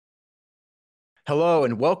Hello,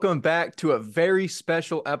 and welcome back to a very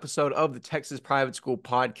special episode of the Texas Private School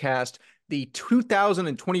Podcast, the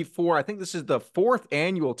 2024. I think this is the fourth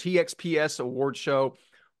annual TXPS award show.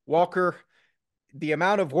 Walker, the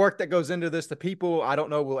amount of work that goes into this, the people I don't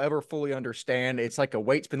know will ever fully understand. It's like a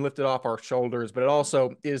weight's been lifted off our shoulders, but it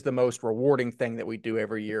also is the most rewarding thing that we do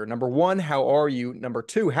every year. Number one, how are you? Number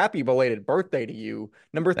two, happy belated birthday to you.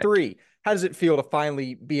 Number Thank three, how does it feel to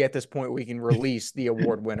finally be at this point where we can release the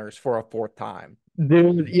award winners for a fourth time? you.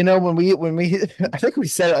 Dude, when we I think we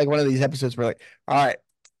said it like one of these episodes, we're like, all right,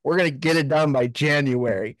 we're gonna get it done by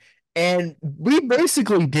January. And we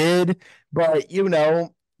basically did, but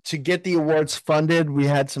to get the awards funded, we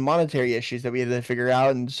had some monetary issues that we had to figure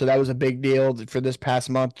out. And so that was a big deal for this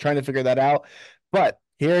past month, trying to figure that out. But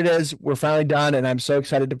here it is. We're finally done, and I'm so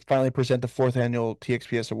excited to finally present the fourth annual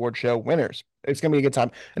TXPS Award Show winners. It's gonna be a good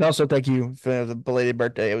time. And also thank you for the belated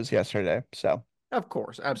birthday. It was yesterday. So Of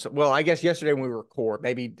course, absolutely. Well, I guess yesterday when we record,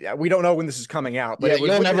 maybe we don't know when this is coming out, but yeah, it was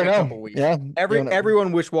you'll within never a know. couple of weeks. Yeah, you'll never.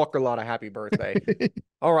 Everyone wish Walker a lot of happy birthday.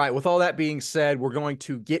 All right, with all that being said, we're going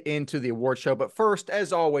to get into the award show. But first,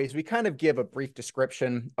 as always, we kind of give a brief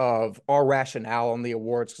description of our rationale on the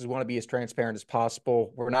awards because we want to be as transparent as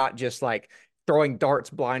possible. We're not just like throwing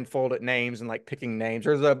darts blindfold at names and like picking names.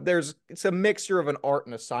 It's a mixture of an art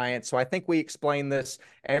and a science. So I think we explain this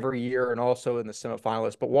every year and also in the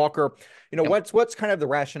semifinalists. But Walker, Yep. what's kind of the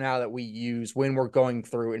rationale that we use when we're going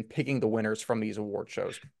through and picking the winners from these award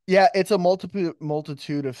shows? Yeah, it's a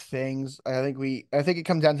multitude of things. I think it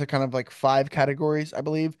comes down to kind of like five categories, I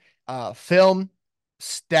believe. Film,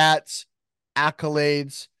 stats,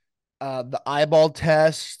 accolades, the eyeball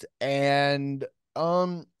test, and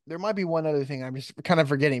there might be one other thing I'm just kind of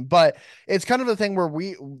forgetting, but it's kind of the thing where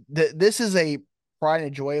this is a pride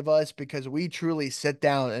and joy of us because we truly sit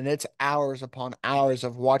down and it's hours upon hours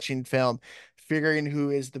of watching film, figuring who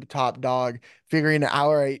is the top dog, figuring out,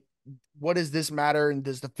 all right, what does this matter, and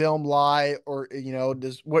does the film lie, or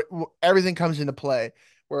does everything comes into play,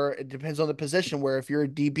 where it depends on the position, where if you're a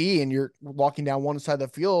DB and you're walking down one side of the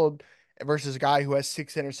field versus a guy who has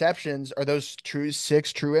six interceptions, are those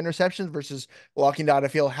six true interceptions versus walking down the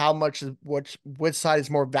field, how much is which side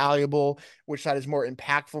is more valuable, which side is more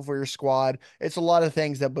impactful for your squad? It's a lot of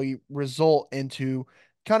things that we result into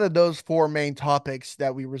kind of those four main topics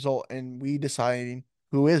that we result in we deciding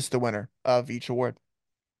who is the winner of each award.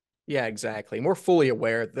 Yeah, exactly. And we're fully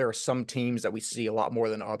aware there are some teams that we see a lot more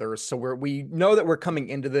than others. So we know that we're coming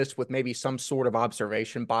into this with maybe some sort of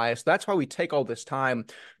observation bias. That's why we take all this time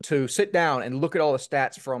to sit down and look at all the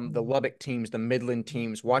stats from the Lubbock teams, the Midland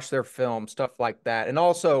teams, watch their film, stuff like that. And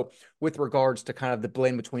also with regards to kind of the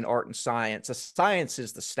blend between art and science. The science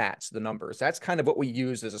is the stats, the numbers. That's kind of what we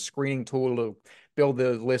use as a screening tool to build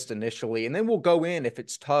the list initially. And then we'll go in if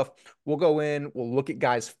it's tough. We'll go in, we'll look at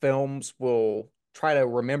guys' films, we'll try to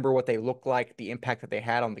remember what they look like, the impact that they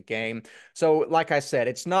had on the game. So, like I said,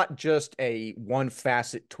 it's not just a one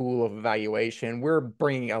facet tool of evaluation. We're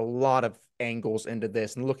bringing a lot of angles into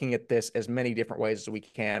this and looking at this as many different ways as we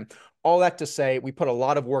can. All that to say, we put a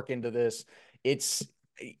lot of work into this. It's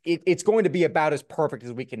it's going to be about as perfect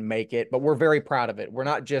as we can make it, but we're very proud of it. We're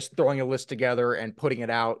not just throwing a list together and putting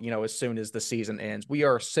it out, as soon as the season ends. We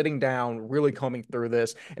are sitting down, really combing through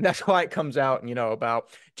this, and that's why it comes out, about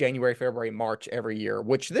January, February, March every year,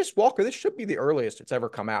 which this Walker, this should be the earliest it's ever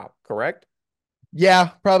come out, correct? Yeah,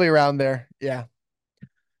 probably around there. Yeah.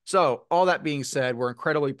 So, all that being said, we're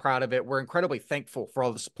incredibly proud of it. We're incredibly thankful for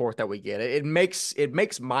all the support that we get. It makes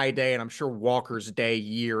my day, and I'm sure Walker's day,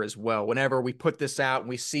 year as well. Whenever we put this out and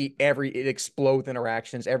we see it explode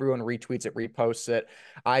interactions, everyone retweets it, reposts it.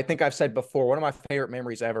 I think I've said before, one of my favorite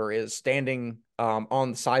memories ever is standing on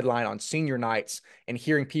the sideline on senior nights and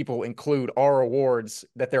hearing people include our awards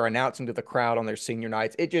that they're announcing to the crowd on their senior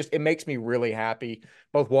nights. It makes me really happy.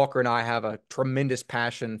 Both Walker and I have a tremendous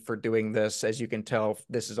passion for doing this. As you can tell,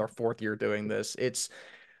 this is our fourth year doing this.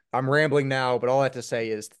 I'm rambling now, but all I have to say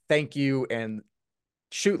is thank you. And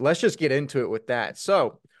shoot, let's just get into it with that.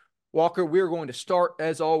 So, Walker, we're going to start,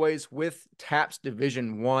 as always, with TAPS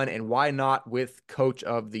Division One, and why not with Coach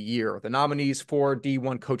of the Year? The nominees for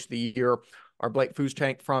D1 Coach of the Year are Blake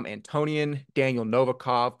Fushank from Antonian, Daniel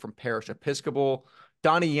Novikov from Parish Episcopal,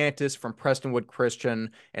 Donnie Yantis from Prestonwood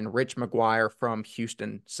Christian, and Rich McGuire from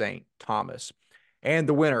Houston St. Thomas. And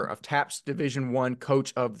the winner of TAPS Division One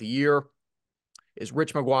Coach of the Year is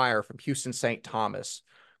Rich McGuire from Houston St. Thomas.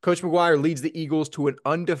 Coach McGuire leads the Eagles to an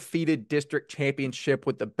undefeated district championship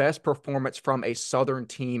with the best performance from a Southern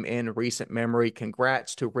team in recent memory.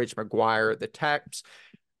 Congrats to Rich McGuire, the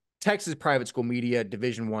Texas Private School Media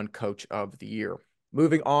Division One Coach of the Year.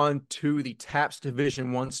 Moving on to the TAPS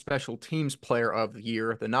Division I Special Teams Player of the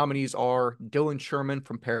Year, the nominees are Dylan Sherman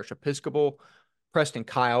from Parish Episcopal, Preston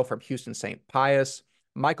Kyle from Houston St. Pius,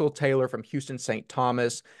 Michael Taylor from Houston St.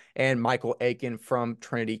 Thomas, and Michael Aiken from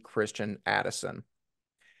Trinity Christian Addison.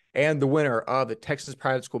 And the winner of the Texas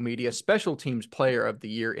Private School Media Special Teams Player of the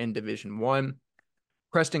Year in Division I,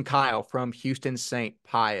 Preston Kyle from Houston St.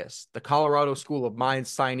 Pius. The Colorado School of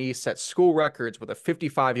Mines signee set school records with a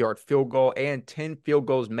 55-yard field goal and 10 field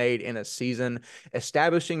goals made in a season,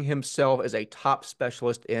 establishing himself as a top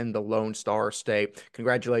specialist in the Lone Star State.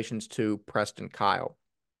 Congratulations to Preston Kyle.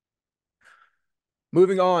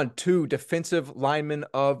 Moving on to Defensive Lineman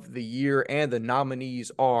of the Year, and the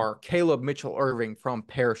nominees are Caleb Mitchell Irving from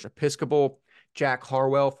Parish Episcopal, Jack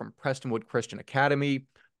Harwell from Prestonwood Christian Academy,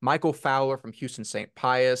 Michael Fowler from Houston St.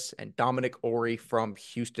 Pius, and Dominic Ory from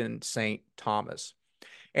Houston St. Thomas.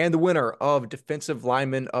 And the winner of Defensive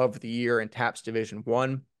Lineman of the Year in TAPS Division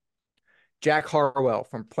I, Jack Harwell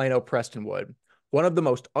from Plano Prestonwood. One of the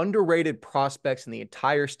most underrated prospects in the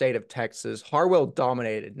entire state of Texas, Harwell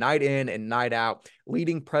dominated night in and night out,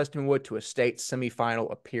 leading Prestonwood to a state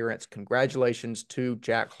semifinal appearance. Congratulations to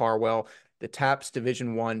Jack Harwell, the TAPS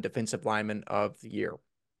Division I Defensive Lineman of the Year.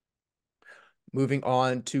 Moving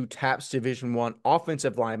on to TAPS Division I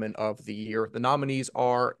Offensive Lineman of the Year. The nominees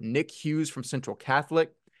are Nick Hughes from Central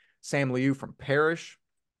Catholic, Sam Liu from Parish,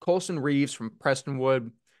 Colson Reeves from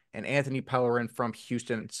Prestonwood, and Anthony Pellerin from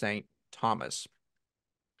Houston St. Thomas.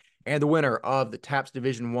 And the winner of the TAPS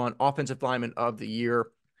Division I Offensive Lineman of the Year,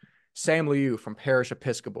 Sam Liu from Parish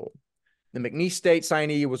Episcopal. The McNeese State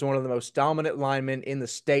signee was one of the most dominant linemen in the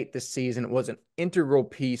state this season. It was an integral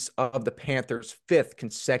piece of the Panthers' 5th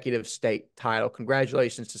consecutive state title.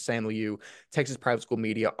 Congratulations to Sam Liu, Texas Private School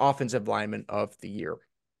Media Offensive Lineman of the Year.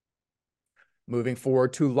 Moving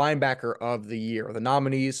forward to Linebacker of the Year. The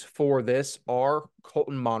nominees for this are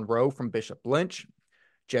Colton Monroe from Bishop Lynch,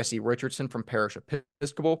 Jesse Richardson from Parish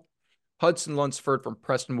Episcopal, Hudson Lunsford from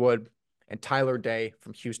Prestonwood, and Tyler Day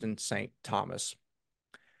from Houston St. Thomas.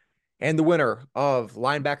 And the winner of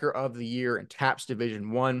Linebacker of the Year in TAPS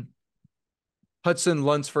Division I, Hudson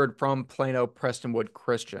Lunsford from Plano Prestonwood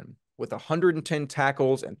Christian. With 110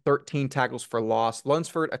 tackles and 13 tackles for loss,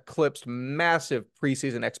 Lunsford eclipsed massive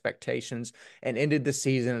preseason expectations and ended the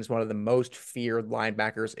season as one of the most feared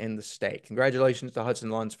linebackers in the state. Congratulations to Hudson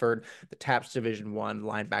Lunsford, the TAPS Division I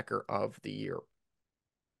Linebacker of the Year.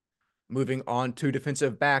 Moving on to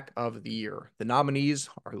Defensive Back of the Year. The nominees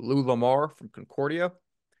are Lou Lamar from Concordia,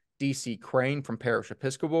 DC Crane from Parish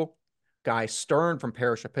Episcopal, Guy Stern from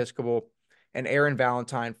Parish Episcopal, and Aaron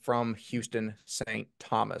Valentine from Houston St.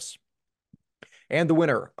 Thomas. And the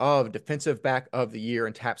winner of Defensive Back of the Year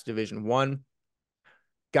in TAPS Division I,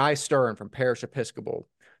 Guy Stern from Parish Episcopal.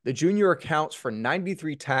 The junior accounts for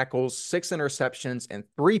 93 tackles, 6 interceptions, and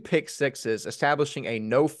 3 pick sixes, establishing a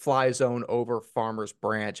no-fly zone over Farmers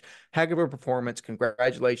Branch. Heck of a performance.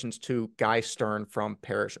 Congratulations to Guy Stern from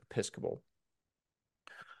Parish Episcopal.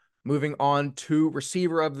 Moving on to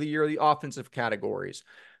Receiver of the Year, the offensive categories.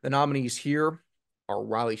 The nominees here are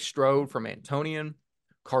Riley Strode from Antonian,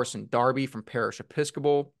 Carson Darby from Parish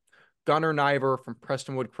Episcopal, Gunnar Niver from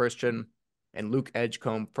Prestonwood Christian, and Luke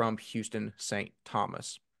Edgecombe from Houston St.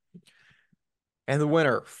 Thomas. And the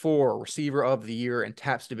winner for Receiver of the Year in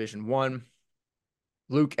TAPS Division I,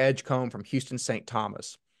 Luke Edgecombe from Houston St.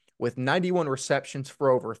 Thomas. With 91 receptions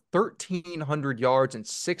for over 1,300 yards and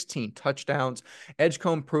 16 touchdowns,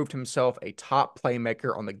 Edgecombe proved himself a top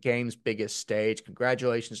playmaker on the game's biggest stage.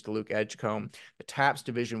 Congratulations to Luke Edgecombe, the TAPS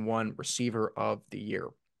Division I Receiver of the Year.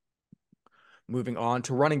 Moving on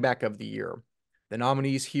to Running Back of the Year. The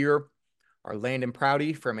nominees here are Landon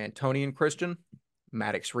Prouty from Antonian Christian,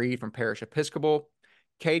 Maddox Reed from Parish Episcopal,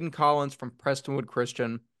 Caden Collins from Prestonwood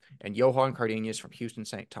Christian, and Johan Cardenas from Houston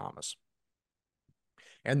St. Thomas.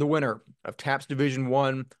 And the winner of TAPS Division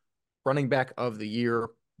I Running Back of the Year,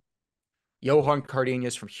 Johan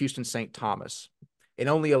Cardenas from Houston St. Thomas. In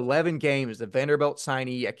only 11 games, the Vanderbilt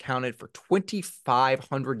signee accounted for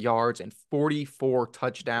 2,500 yards and 44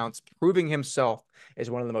 touchdowns, proving himself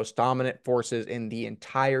as one of the most dominant forces in the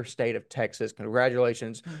entire state of Texas.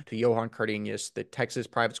 Congratulations to Johan Cardenas, the Texas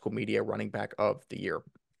Private School Media Running Back of the Year.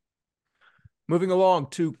 Moving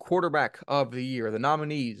along to Quarterback of the Year, the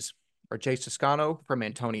nominees are Jay Toscano from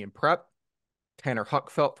Antonian Prep, Tanner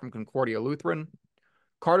Huckfelt from Concordia Lutheran,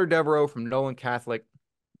 Carter Devereaux from Nolan Catholic,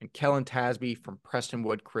 and Kellen Tasby from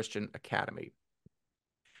Prestonwood Christian Academy.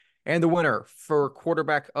 And the winner for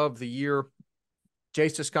Quarterback of the Year, Jay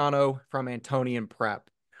Toscano from Antonian Prep.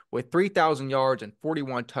 With 3,000 yards and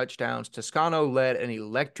 41 touchdowns, Toscano led an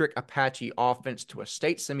electric Apache offense to a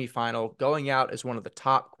state semifinal, going out as one of the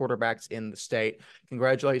top quarterbacks in the state.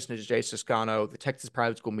 Congratulations to Jay Toscano, the Texas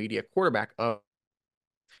Private School Media quarterback of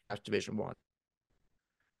Division One.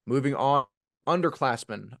 Moving on,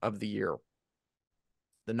 underclassmen of the year.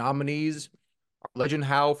 The nominees are Legend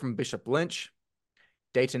Howell from Bishop Lynch,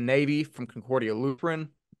 Dayton Navy from Concordia Lutheran,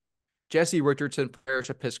 Jesse Richardson, Parish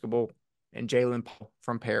Episcopal, and Jalen Paul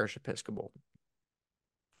from Parish Episcopal.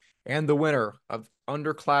 And the winner of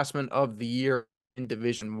underclassmen of the year in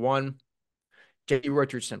Division One, Jesse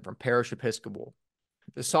Richardson from Parish Episcopal.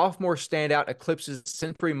 The sophomore standout eclipses the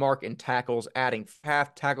century mark in tackles, adding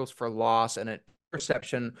half tackles for loss and an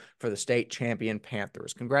interception for the state champion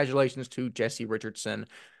Panthers. Congratulations to Jesse Richardson,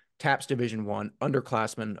 TAPS Division One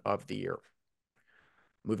underclassman of the year.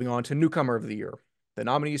 Moving on to newcomer of the year. The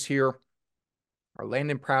nominees here are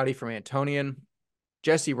Landon Prouty from Antonian,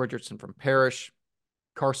 Jesse Richardson from Parish,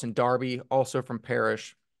 Carson Darby, also from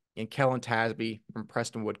Parish, and Kellen Tasby from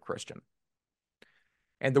Prestonwood Christian.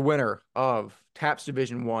 And the winner of TAPS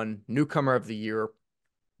Division One newcomer of the year,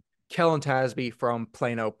 Kellen Tasby from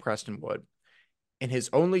Plano Prestonwood. In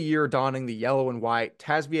his only year donning the yellow and white,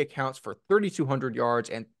 Tasby accounts for 3,200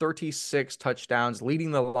 yards and 36 touchdowns,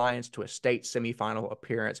 leading the Lions to a state semifinal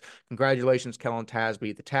appearance. Congratulations, Kellen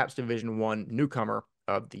Tasby, the TAPS Division One newcomer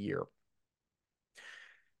of the year.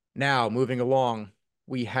 Now, moving along,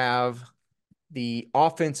 we have the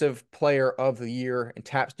offensive player of the year in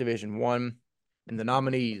TAPS Division One, and the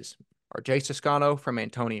nominees are Jay Toscano from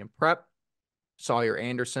Antonian Prep, Sawyer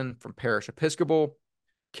Anderson from Parish Episcopal,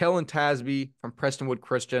 Kellen Tasby from Prestonwood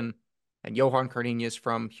Christian, and Johan Cardenas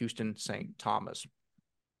from Houston St. Thomas.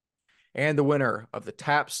 And the winner of the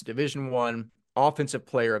TAPS Division One Offensive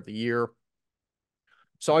Player of the Year,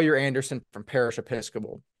 Sawyer Anderson from Parish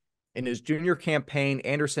Episcopal. In his junior campaign,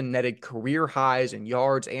 Anderson netted career highs in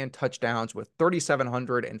yards and touchdowns with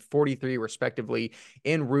 3,743 respectively,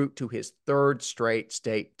 en route to his third straight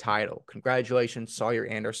state title. Congratulations, Sawyer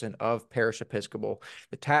Anderson of Parish Episcopal,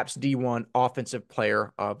 the TAPS D1 Offensive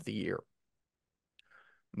Player of the Year.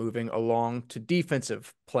 Moving along to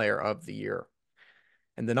Defensive Player of the Year.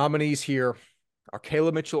 And the nominees here are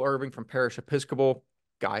Caleb Mitchell Irving from Parish Episcopal,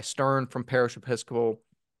 Guy Stern from Parish Episcopal,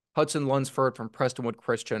 Hudson Lunsford from Prestonwood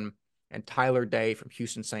Christian, and Tyler Day from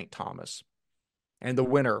Houston St. Thomas. And the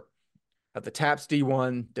winner of the TAPS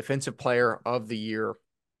D1 Defensive Player of the Year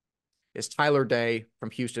is Tyler Day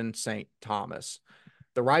from Houston St. Thomas.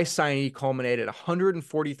 The Rice signee culminated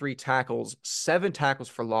 143 tackles, 7 tackles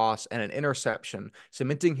for loss, and an interception,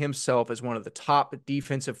 cementing himself as one of the top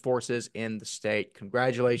defensive forces in the state.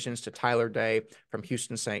 Congratulations to Tyler Day from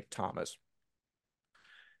Houston St. Thomas.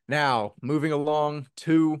 Now, moving along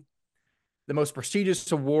to the most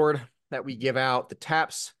prestigious award that we give out, the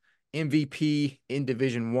TAPS MVP in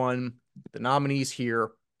Division One. The nominees here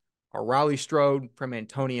are Riley Strode from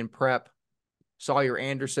Antonian Prep, Sawyer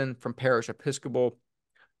Anderson from Parish Episcopal,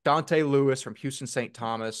 Dante Lewis from Houston St.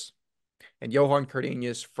 Thomas, and Johan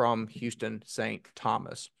Cardenas from Houston St.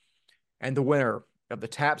 Thomas. And the winner of the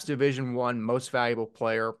TAPS Division One Most Valuable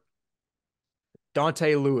Player,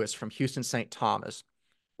 Dante Lewis from Houston St. Thomas.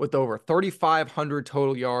 With over 3,500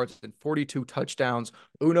 total yards and 42 touchdowns,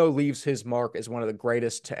 Uno leaves his mark as one of the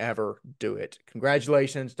greatest to ever do it.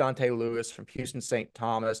 Congratulations, Dante Lewis from Houston St.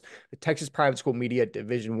 Thomas, the Texas Private School Media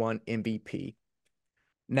Division One MVP.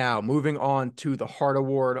 Now, moving on to the Hart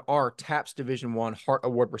Award, our TAPS Division One Hart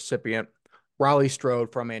Award recipient, Riley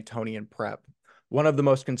Strode from Antonian Prep. One of the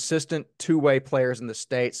most consistent two-way players in the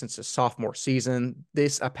state since his sophomore season,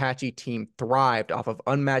 this Apache team thrived off of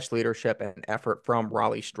unmatched leadership and effort from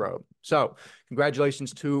Raleigh Strode. So,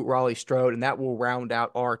 congratulations to Raleigh Strode, and that will round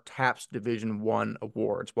out our TAPS Division One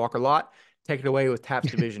awards. Walker Lott, take it away with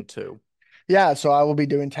TAPS Division Two. Yeah, so I will be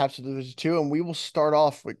doing TAPS Division Two, and we will start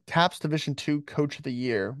off with TAPS Division Two Coach of the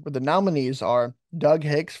Year, where the nominees are Doug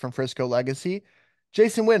Hicks from Frisco Legacy,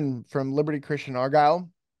 Jason Witten from Liberty Christian Argyle,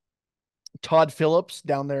 Todd Phillips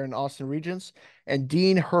down there in Austin Regents, and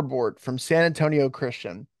Dean Herbort from San Antonio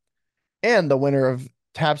Christian. And the winner of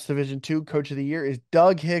TAPS Division Two Coach of the Year is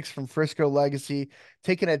Doug Hicks from Frisco Legacy,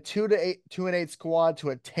 taking a 2-8 squad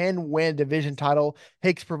to a 10-win division title.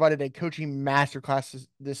 Hicks provided a coaching masterclass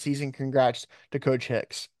this season. Congrats to Coach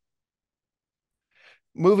Hicks.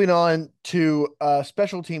 Moving on to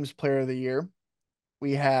Special Teams Player of the Year,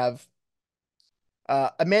 we have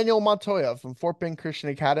Emmanuel Montoya from Fort Bend Christian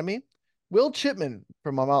Academy, Will Chipman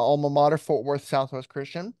from my alma mater, Fort Worth Southwest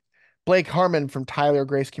Christian, Blake Harmon from Tyler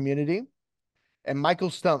Grace Community, and Michael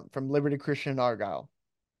Stump from Liberty Christian Argyle.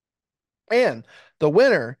 And the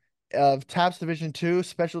winner of TAPS Division Two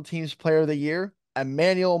Special Teams Player of the Year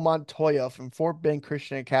Emmanuel Montoya from Fort Bend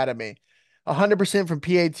Christian Academy. 100% from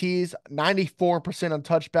PATs, 94% on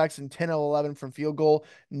touchbacks, and 10 of 11 from field goal.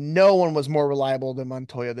 No one was more reliable than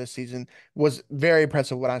Montoya this season. Was very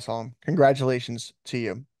impressive when I saw him. Congratulations to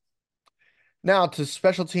you. Now to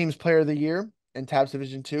Special Teams Player of the Year in TAPS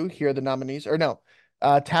Division 2. Here are the nominees. Or no,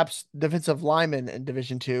 TAPS Defensive Lineman in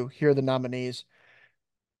Division 2. Here are the nominees.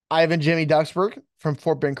 Ivan Jimmy Duxburg from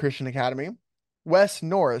Fort Bend Christian Academy. Wes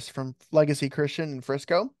Norris from Legacy Christian in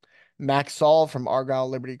Frisco. Max Saul from Argyle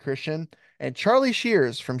Liberty Christian. And Charlie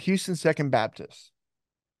Shears from Houston Second Baptist.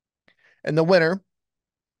 And the winner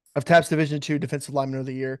of TAPS Division 2 Defensive Lineman of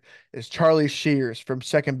the Year is Charlie Shears from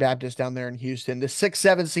Second Baptist down there in Houston. The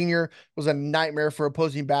 6'7 senior was a nightmare for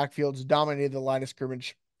opposing backfields, dominated the line of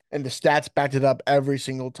scrimmage, and the stats backed it up every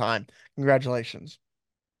single time. Congratulations.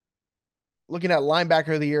 Looking at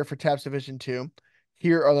linebacker of the year for TAPS Division 2,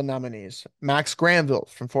 here are the nominees. Max Granville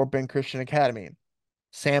from Fort Bend Christian Academy.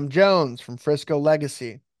 Sam Jones from Frisco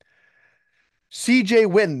Legacy. CJ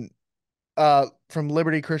Witten from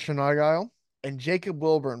Liberty Christian Argyle. And Jacob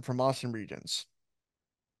Wilburn from Austin Regents.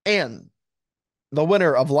 And the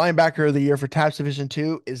winner of linebacker of the year for TAPS Division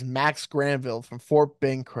 2 is Max Granville from Fort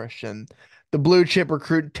Bend Christian. The blue chip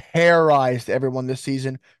recruit terrorized everyone this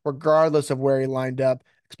season, regardless of where he lined up.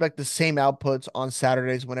 Expect the same outputs on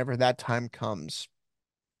Saturdays whenever that time comes.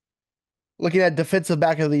 Looking at defensive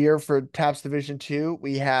back of the year for TAPS Division 2,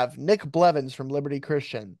 we have Nick Blevins from Liberty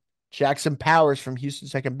Christian, Jackson Powers from Houston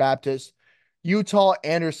Second Baptist, Utah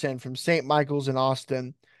Anderson from St. Michael's in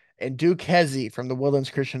Austin, and Duke Hezzy from the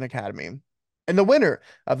Woodlands Christian Academy. And the winner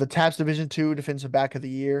of the TAPS Division 2 Defensive Back of the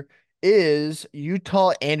Year is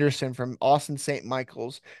Utah Anderson from Austin St.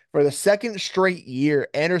 Michael's. For the second straight year,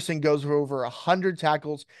 Anderson goes for over 100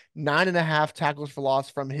 tackles, 9.5 tackles for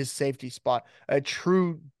loss from his safety spot. A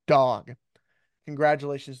true dog.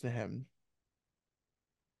 Congratulations to him.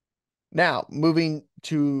 Now, moving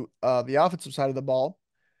to the offensive side of the ball.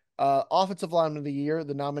 Offensive lineman of the year,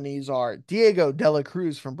 the nominees are Diego De La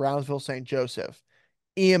Cruz from Brownsville St. Joseph,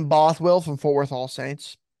 Ian Bothwell from Fort Worth All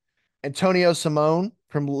Saints, Antonio Simone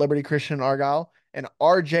from Liberty Christian Argyle, and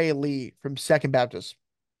RJ Lee from Second Baptist.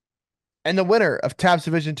 And the winner of TAPS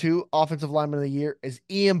Division 2 Offensive Lineman of the Year is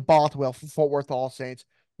Ian Bothwell from Fort Worth All Saints.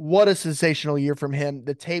 What a sensational year from him.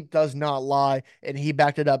 The tape does not lie, and he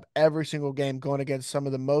backed it up every single game going against some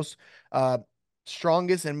of the most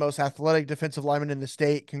strongest and most athletic defensive linemen in the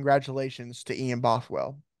state. Congratulations to Ian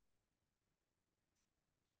Bothwell.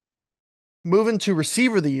 Moving to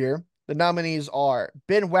receiver of the year, the nominees are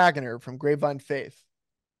Ben Wagner from Grapevine Faith,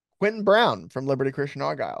 Quentin Brown from Liberty Christian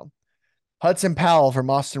Argyle, Hudson Powell from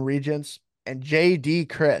Austin Regents, and J.D.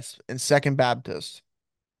 Crisp in Second Baptist.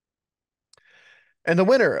 And the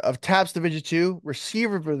winner of TAPS Division 2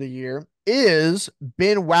 Receiver of the Year is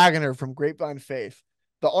Ben Wagner from Grapevine Faith.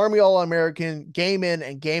 The Army All-American, game in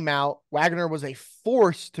and game out. Wagner was a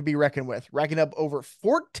force to be reckoned with, racking up over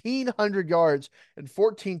 1,400 yards and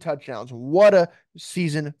 14 touchdowns. What a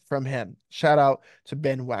season from him. Shout out to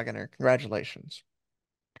Ben Wagner. Congratulations.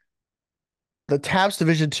 The TAPS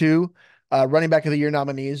Division 2 running back of the year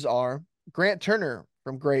nominees are Grant Turner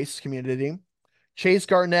from Grace Community, Chase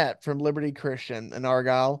Garnett from Liberty Christian in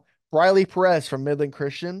Argyle, Briley Perez from Midland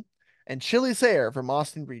Christian, and Chili Sayer from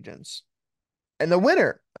Austin Regents. And the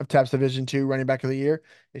winner of TAPS Division 2 running back of the year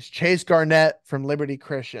is Chase Garnett from Liberty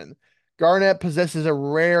Christian. Garnett possesses a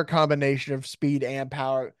rare combination of speed and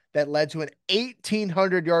power that led to an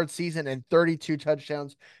 1,800-yard season and 32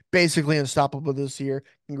 touchdowns, basically unstoppable this year.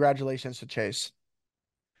 Congratulations to Chase.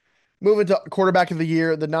 Moving to quarterback of the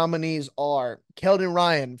year, the nominees are Keldon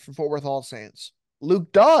Ryan from Fort Worth All Saints,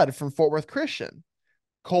 Luke Dodd from Fort Worth Christian,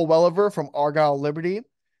 Cole Welliver from Argyle Liberty,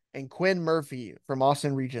 and Quinn Murphy from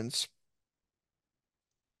Austin Regents.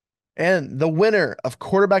 And the winner of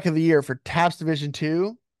quarterback of the year for TAPS Division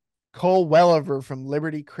 2, Cole Welliver from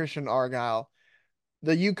Liberty Christian Argyle.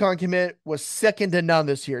 The UConn commit was second to none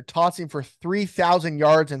this year, tossing for 3,000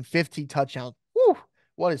 yards and 50 touchdowns. Woo,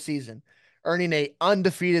 what a season. Earning an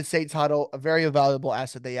undefeated state title, a very valuable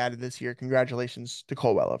asset they added this year. Congratulations to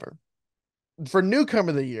Cole Welliver. For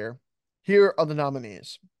newcomer of the year, here are the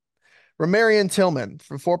nominees. Romarian Tillman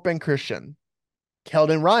from Fort Bend Christian,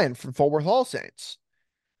 Keldon Ryan from Fort Worth All Saints,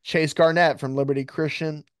 Chase Garnett from Liberty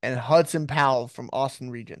Christian, and Hudson Powell from Austin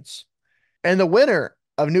Regents. And the winner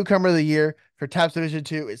of newcomer of the year for TAPS Division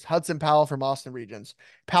 2 is Hudson Powell from Austin Regents.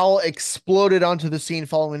 Powell exploded onto the scene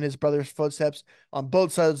following his brother's footsteps on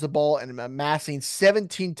both sides of the ball and amassing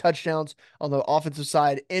 17 touchdowns on the offensive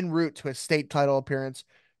side en route to a state title appearance.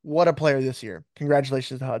 What a player this year.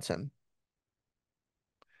 Congratulations to Hudson.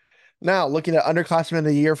 Now, looking at underclassmen of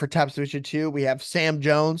the year for TAPS Division 2, we have Sam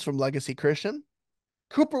Jones from Legacy Christian,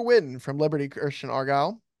 Cooper Witten from Liberty Christian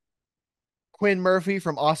Argyle, Quinn Murphy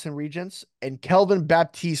from Austin Regents, and Kelvin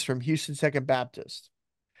Baptiste from Houston Second Baptist.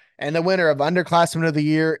 And the winner of Underclassman of the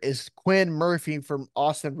Year is Quinn Murphy from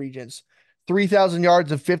Austin Regents. 3,000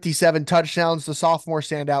 yards and 57 touchdowns. The sophomore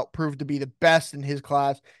standout proved to be the best in his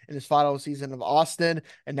class in his final season of Austin.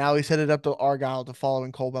 And now he's headed up to Argyle to follow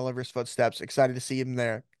in Cole Belliver's footsteps. Excited to see him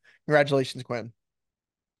there. Congratulations, Quinn.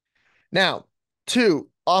 Now, two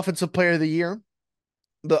Offensive Player of the Year.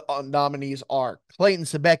 The nominees are Clayton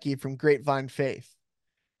Sebecki from Grapevine Faith,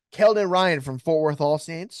 Keldon Ryan from Fort Worth All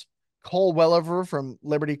Saints, Cole Welliver from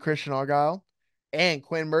Liberty Christian Argyle, and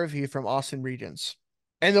Quinn Murphy from Austin Regents.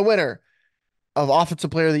 And the winner of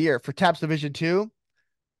Offensive Player of the Year for TAPS Division II,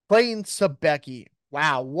 Clayton Sebecki.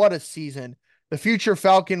 Wow, what a season. The future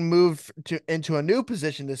Falcon moved into a new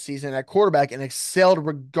position this season at quarterback and excelled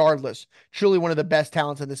regardless. Truly one of the best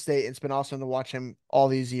talents in the state. It's been awesome to watch him all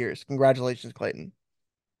these years. Congratulations, Clayton.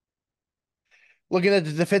 Looking at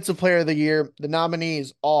the Defensive Player of the Year, the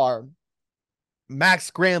nominees are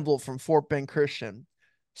Max Granville from Fort Bend Christian,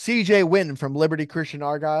 CJ Wynn from Liberty Christian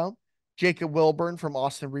Argyle, Jacob Wilburn from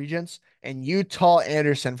Austin Regents, and Utah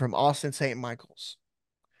Anderson from Austin St. Michael's.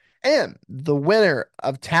 And the winner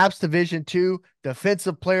of TAPS Division II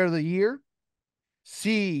Defensive Player of the Year,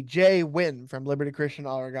 CJ Wynn from Liberty Christian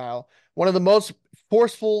Argyle. One of the most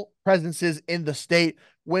forceful presences in the state.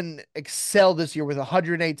 Wynn excelled this year with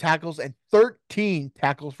 108 tackles and 13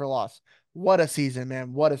 tackles for loss. What a season,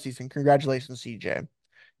 man. What a season. Congratulations, CJ.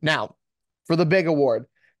 Now, for the big award,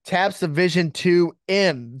 TAPS Division II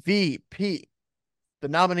MVP. The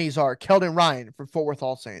nominees are Keldon Ryan from Fort Worth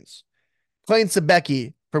All Saints, Clayton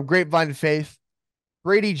Sebecki from Grapevine Faith,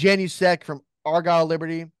 Brady Janusek from Argyle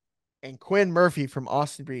Liberty, and Quinn Murphy from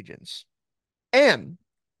Austin Regents. And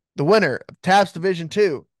the winner of TAPS Division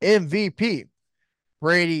II MVP,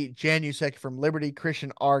 Brady Janusek from Liberty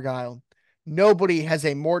Christian Argyle. Nobody has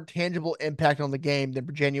a more tangible impact on the game than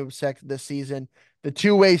Janusek this season. The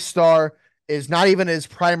two-way star is not even his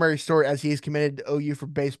primary star as he is committed to OU for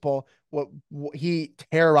baseball. What he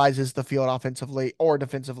terrorizes the field offensively or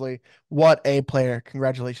defensively. What a player.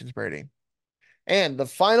 Congratulations, Brady. And the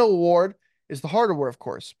final award is the Hart Award, of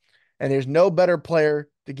course. And there's no better player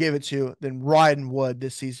to give it to than Ryan Wood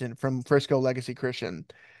this season from Frisco Legacy Christian.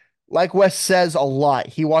 Like Wes says a lot,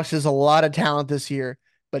 he watches a lot of talent this year,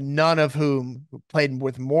 but none of whom played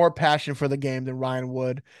with more passion for the game than Ryan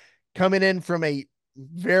Wood. Coming in from a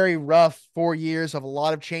very rough 4 years of a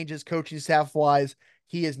lot of changes coaching staff wise,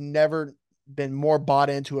 he has never been more bought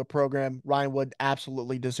into a program. Ryan Wood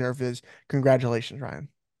absolutely deserves his. Congratulations, Ryan.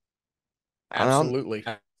 Absolutely.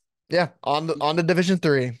 Yeah, on the Division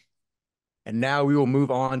III. And now we will move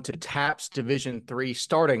on to TAPS Division III,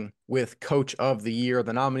 starting with Coach of the Year.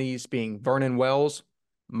 The nominees being Vernon Wells,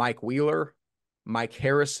 Mike Wheeler, Mike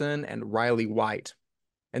Harrison, and Riley White.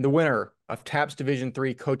 And the winner of TAPS Division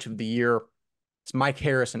III Coach of the Year is Mike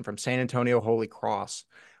Harrison from San Antonio Holy Cross.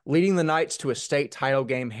 Leading the Knights to a state title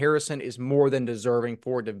game, Harrison is more than deserving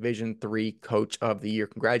for Division III Coach of the Year.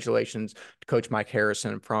 Congratulations to Coach Mike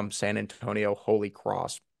Harrison from San Antonio Holy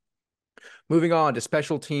Cross. Moving on to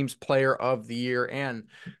Special Teams Player of the Year and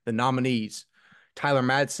the nominees. Tyler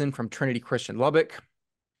Madsen from Trinity Christian Lubbock,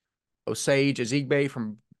 Osage Ezigbe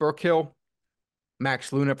from Brookhill,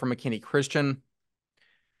 Max Luna from McKinney Christian,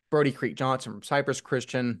 Brody Creek Johnson from Cypress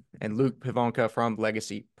Christian, and Luke Pivonka from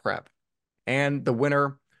Legacy Prep. And the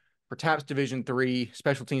winner for TAPS Division III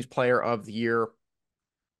Special Teams Player of the Year,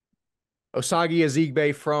 Osage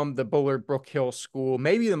Ezigbe from the Bullard Brookhill School,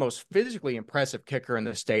 maybe the most physically impressive kicker in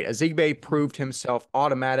the state. Ezigbe proved himself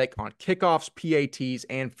automatic on kickoffs, PATs,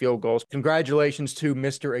 and field goals. Congratulations to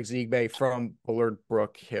Mr. Ezigbe from Bullard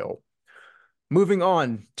Brookhill. Moving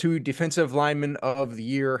on to Defensive Lineman of the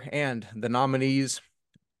Year, and the nominees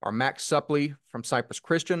are Max Suppley from Cypress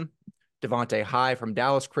Christian, Devontae High from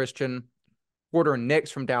Dallas Christian, Porter Nix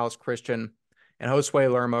from Dallas Christian, and Josue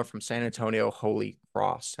Lerma from San Antonio Holy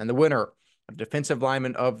Cross. And the winner of Defensive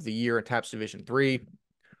Lineman of the Year in TAPS Division III,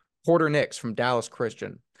 Porter Nix from Dallas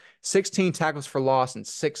Christian. 16 tackles for loss and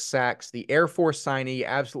 6 sacks. The Air Force signee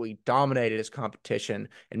absolutely dominated his competition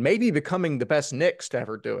and maybe becoming the best Nix to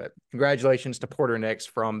ever do it. Congratulations to Porter Nix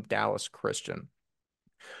from Dallas Christian.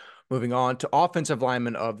 Moving on to Offensive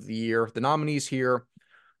Lineman of the Year. The nominees here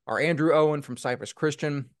are Andrew Owen from Cypress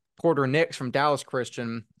Christian, Porter Nix from Dallas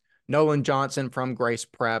Christian, Nolan Johnson from Grace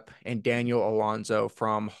Prep, and Daniel Alonzo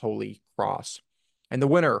from Holy Cross. And the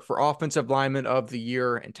winner for Offensive Lineman of the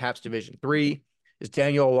Year in TAPS Division III is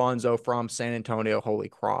Daniel Alonzo from San Antonio Holy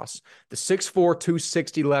Cross. The 6'4",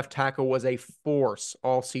 260 left tackle was a force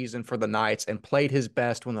all season for the Knights and played his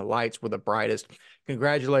best when the lights were the brightest.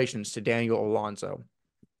 Congratulations to Daniel Alonzo.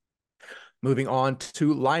 Moving on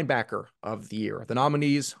to linebacker of the year. The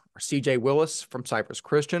nominees are CJ Willis from Cypress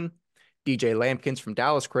Christian, DJ Lampkins from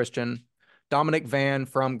Dallas Christian, Dominic Van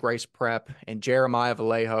from Grace Prep, and Jeremiah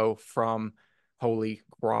Vallejo from Holy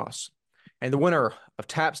Cross. And the winner of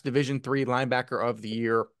TAPS Division III linebacker of the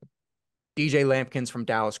year, DJ Lampkins from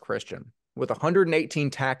Dallas Christian. With 118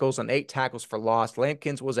 tackles and 8 tackles for loss,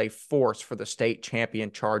 Lampkins was a force for the state champion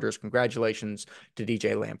Chargers. Congratulations to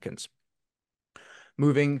DJ Lampkins.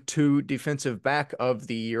 Moving to defensive back of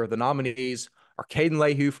the year, the nominees are Caden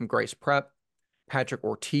Leahy from Grace Prep, Patrick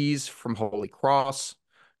Ortiz from Holy Cross,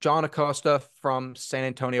 John Acosta from San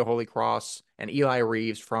Antonio Holy Cross, and Eli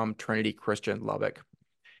Reeves from Trinity Christian Lubbock.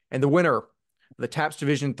 And the winner of the TAPS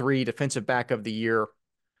Division III defensive back of the year,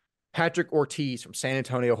 Patrick Ortiz from San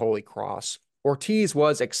Antonio Holy Cross. Ortiz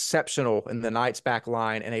was exceptional in the Knights back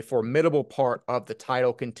line and a formidable part of the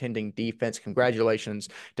title contending defense. Congratulations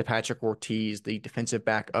to Patrick Ortiz, the defensive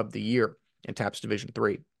back of the year in TAPS Division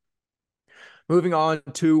III. Moving on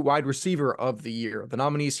to wide receiver of the year. The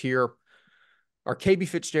nominees here are KB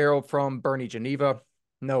Fitzgerald from Bernie Geneva,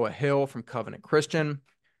 Noah Hill from Covenant Christian,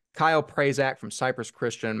 Kyle Prazak from Cypress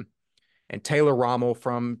Christian, and Taylor Rommel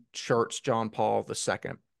from Church John Paul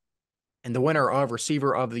II. And the winner of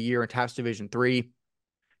receiver of the year in TAPS Division III,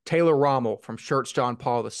 Taylor Rommel from Church John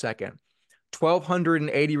Paul II.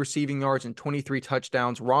 1,280 receiving yards and 23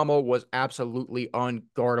 touchdowns. Rommel was absolutely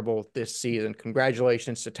unguardable this season.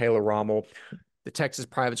 Congratulations to Taylor Rommel, the Texas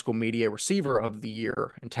Private School Media receiver of the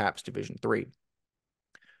year in TAPS Division III.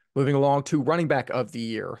 Moving along to running back of the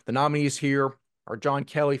year. The nominees here are John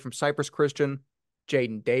Kelly from Cypress Christian,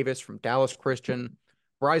 Jaden Davis from Dallas Christian,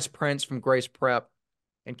 Bryce Prince from Grace Prep,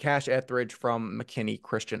 and Cash Etheridge from McKinney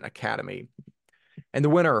Christian Academy. And the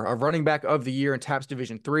winner of running back of the year in TAPS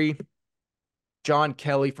Division III, John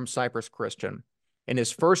Kelly from Cypress Christian. In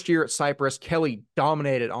his first year at Cypress, Kelly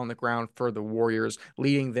dominated on the ground for the Warriors,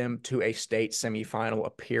 leading them to a state semifinal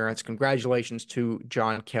appearance. Congratulations to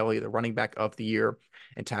John Kelly, the running back of the year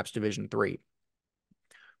in TAPS Division III.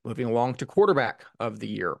 Moving along to quarterback of the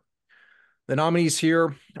year. The nominees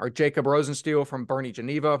here are Jacob Rosensteel from Bernie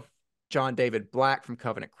Geneva, John David Black from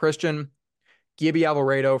Covenant Christian, Gibby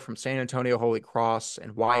Alvarado from San Antonio Holy Cross,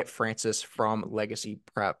 and Wyatt Francis from Legacy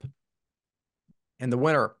Prep. And the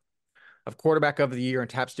winner of quarterback of the year in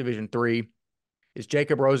TAPS Division III is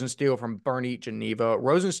Jacob Rosensteel from Bernie Geneva.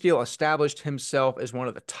 Rosensteel established himself as one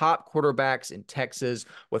of the top quarterbacks in Texas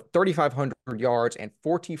with 3,500 yards and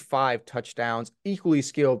 45 touchdowns, equally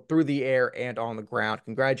skilled through the air and on the ground.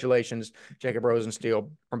 Congratulations, Jacob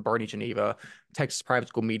Rosensteel from Bernie Geneva, Texas Private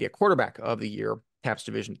School Media quarterback of the year, TAPS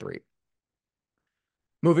Division III.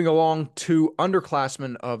 Moving along to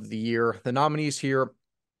underclassmen of the year, the nominees here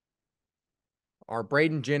are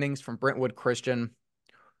Braden Jennings from Brentwood Christian,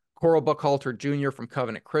 Coral Buckhalter Jr. from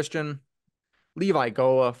Covenant Christian, Levi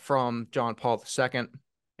Gola from John Paul II,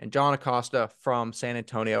 and John Acosta from San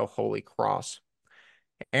Antonio Holy Cross.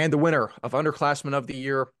 And the winner of Underclassmen of the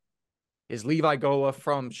Year is Levi Gola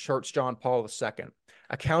from Church John Paul II.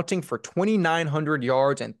 Accounting for 2,900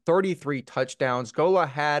 yards and 33 touchdowns, Gola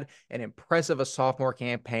had an impressive a sophomore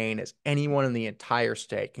campaign as anyone in the entire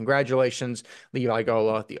state. Congratulations, Levi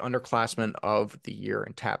Gola, the Underclassman of the Year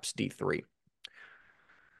in TAPS D3.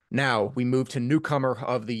 Now we move to Newcomer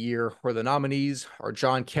of the Year, where the nominees are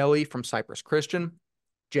John Kelly from Cypress Christian,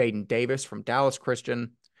 Jaden Davis from Dallas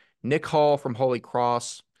Christian, Nick Hall from Holy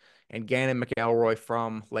Cross, and Gannon McElroy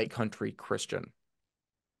from Lake Country Christian.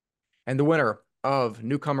 And the winner of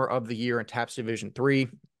Newcomer of the Year in TAPS Division III,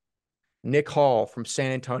 Nick Hall from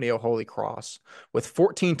San Antonio Holy Cross. With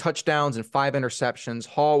 14 touchdowns and 5 interceptions,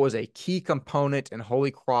 Hall was a key component in Holy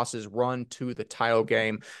Cross's run to the title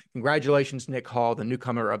game. Congratulations, Nick Hall, the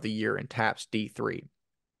Newcomer of the Year in TAPS D3.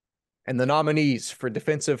 And the nominees for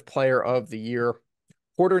Defensive Player of the Year,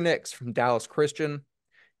 Porter Nix from Dallas Christian,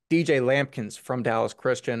 DJ Lampkins from Dallas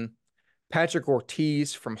Christian, Patrick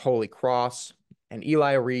Ortiz from Holy Cross, and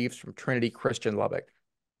Eli Reeves from Trinity Christian Lubbock.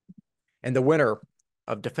 And the winner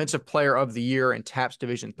of Defensive Player of the Year in TAPS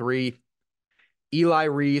Division III, Eli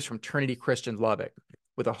Reeves from Trinity Christian Lubbock.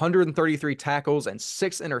 With 133 tackles and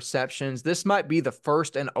 6 interceptions, this might be the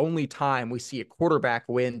first and only time we see a quarterback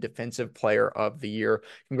win Defensive Player of the Year.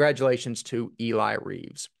 Congratulations to Eli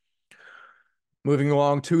Reeves. Moving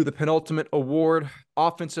along to the penultimate award,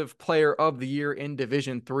 Offensive Player of the Year in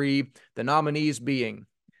Division III, the nominees being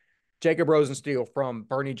Jacob Rosensteel from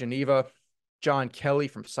Bernie Geneva, John Kelly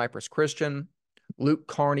from Cypress Christian, Luke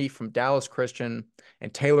Carney from Dallas Christian,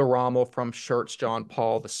 and Taylor Rommel from Church John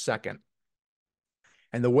Paul II.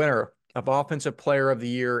 And the winner of Offensive Player of the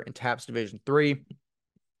Year in TAPS Division III,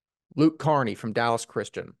 Luke Carney from Dallas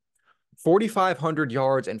Christian. 4,500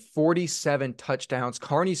 yards and 47 touchdowns.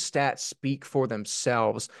 Carney's stats speak for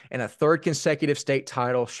themselves, and a third consecutive state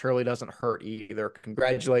title surely doesn't hurt either.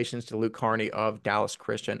 Congratulations to Luke Carney of Dallas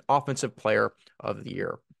Christian, Offensive Player of the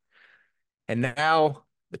Year. And now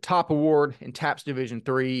the top award in TAPS Division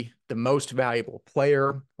III, the most valuable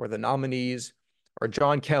player, where the nominees are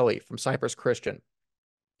John Kelly from Cypress Christian,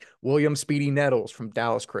 William Speedy Nettles from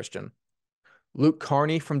Dallas Christian, Luke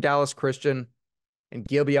Carney from Dallas Christian, and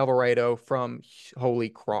Gilby Alvarado from Holy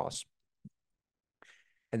Cross.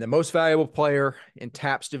 And the most valuable player in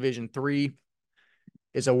TAPS Division III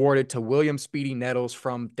is awarded to William Speedy Nettles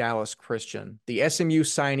from Dallas Christian. The SMU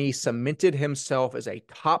signee cemented himself as a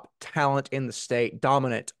top talent in the state,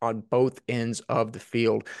 dominant on both ends of the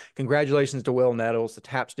field. Congratulations to Will Nettles, the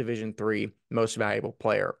TAPS Division III most valuable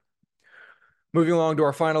player. Moving along to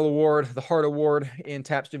our final award, the Hart Award in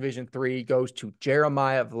TAPS Division III goes to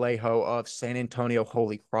Jeremiah Vallejo of San Antonio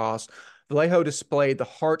Holy Cross. Vallejo displayed the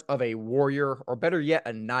heart of a warrior, or better yet,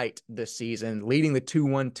 a knight this season, leading the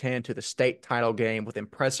 2-1-10 to the state title game with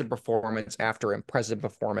impressive performance after impressive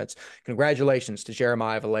performance. Congratulations to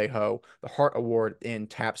Jeremiah Vallejo, the Hart Award in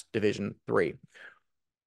TAPS Division III.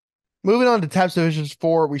 Moving on to TAPS Division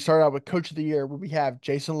 4, we start out with Coach of the Year, where we have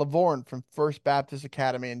Jason Lavorne from First Baptist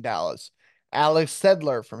Academy in Dallas, Alex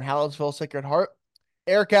Sedler from Hallettsville Sacred Heart,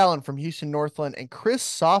 Eric Allen from Houston Northland, and Chris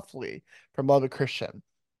Softly from Lubbock Christian.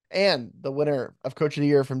 And the winner of Coach of the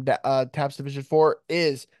Year from TAPS Division 4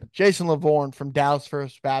 is Jason Lavorne from Dallas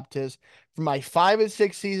First Baptist. From a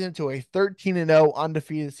 5-6 season to a 13-0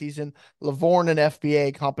 undefeated season, Lavorne and FBA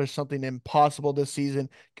accomplished something impossible this season.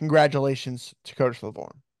 Congratulations to Coach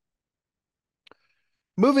Lavorne.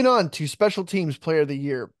 Moving on to Special Teams Player of the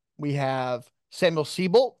Year, we have Samuel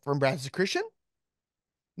Siebolt from Brazos Christian,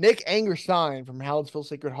 Nick Angerstein from Hallettsville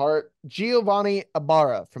Sacred Heart, Giovanni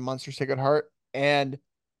Ibarra from Munster Sacred Heart, and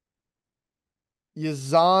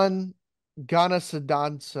Yazan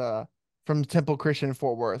Ganasadansa from Temple Christian in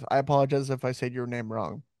Fort Worth. I apologize if I said your name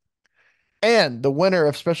wrong. And the winner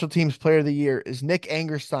of Special Teams Player of the Year is Nick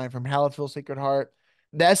Angerstein from Hallettsville Sacred Heart.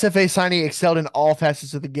 The SFA signee excelled in all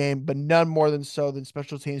facets of the game, but none more than so than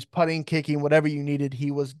special teams, putting, kicking, whatever you needed.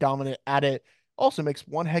 He was dominant at it. Also makes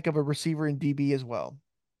one heck of a receiver in DB as well.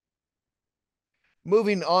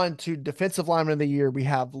 Moving on to Defensive Lineman of the Year, we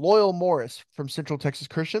have Loyal Morris from Central Texas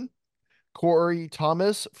Christian, Corey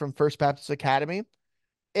Thomas from First Baptist Academy,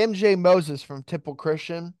 MJ Moses from Temple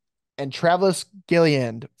Christian, and Travis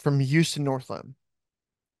Gilliand from Houston Northland.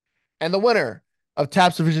 And the winner of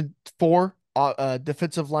TAPS Division 4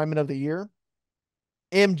 Defensive Lineman of the Year,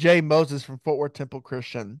 MJ Moses from Fort Worth Temple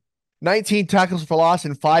Christian. 19 tackles for loss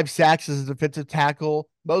and 5 sacks as a defensive tackle.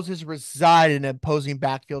 Moses resided in opposing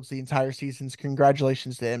backfields the entire season.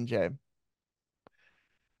 Congratulations to MJ.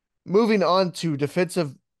 Moving on to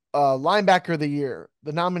Defensive Linebacker of the Year.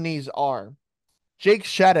 The nominees are Jake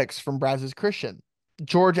Shaddix from Brazos Christian,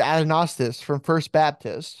 George Adonistis from First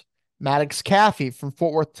Baptist, Maddox Caffey from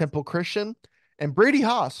Fort Worth Temple Christian, and Brady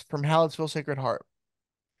Haas from Hallettsville Sacred Heart.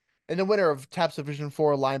 And the winner of TAPS Division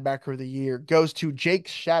 4 Linebacker of the Year goes to Jake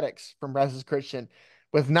Shaddix from Brazos Christian.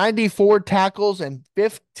 With 94 tackles and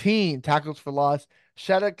 15 tackles for loss,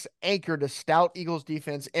 Shaddix anchored a stout Eagles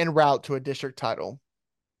defense en route to a district title.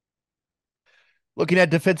 Looking at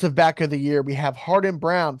Defensive Back of the Year, we have Hardin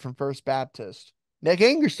Brown from First Baptist, Nick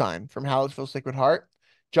Angerstein from Hallettsville Sacred Heart,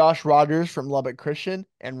 Josh Rogers from Lubbock Christian,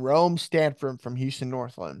 and Rome Stanford from Houston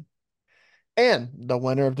Northland. And the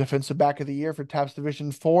winner of Defensive Back of the Year for TAPS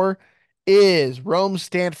Division 4 is Rome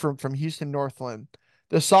Stanford from Houston Northland.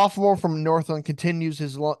 The sophomore from Northland continues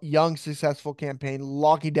his young, successful campaign,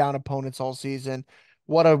 locking down opponents all season.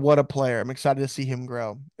 What a player. I'm excited to see him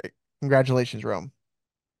grow. Congratulations, Rome.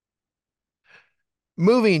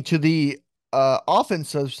 Moving to the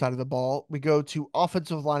offensive side of the ball, we go to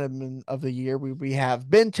Offensive Lineman of the Year. We have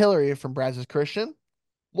Ben Tillery from Brazos Christian,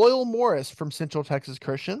 Loyal Morris from Central Texas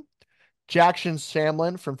Christian, Jackson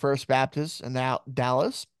Samlin from First Baptist and now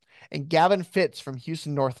Dallas, and Gavin Fitz from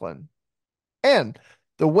Houston Northland. And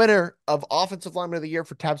the winner of Offensive Lineman of the Year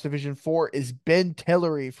for TAPS Division 4 is Ben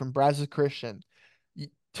Tillery from Brazos Christian.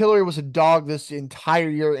 Tillery was a dog this entire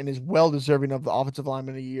year and is well deserving of the Offensive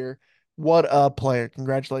Lineman of the Year. What a player.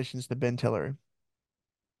 Congratulations to Ben Tillery.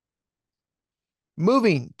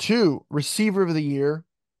 Moving to Receiver of the Year,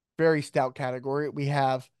 very stout category, we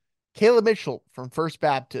have Caleb Mitchell from First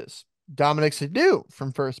Baptist, Dominic Sadu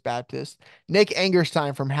from First Baptist, Nick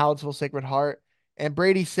Angerstein from Hallettsville Sacred Heart, and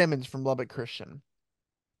Brady Simmons from Lubbock Christian.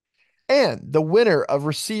 And the winner of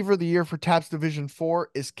Receiver of the Year for TAPS Division 4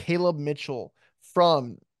 is Caleb Mitchell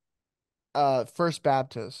from First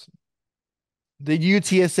Baptist. The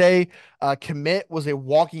UTSA commit was a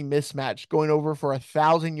walking mismatch, going over for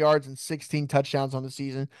 1,000 yards and 16 touchdowns on the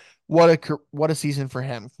season. What a season for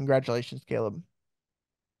him! Congratulations, Caleb.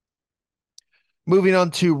 Moving on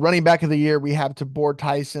to running back of the year, we have Tabor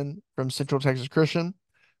Tyson from Central Texas Christian,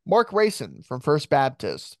 Mark Rayson from First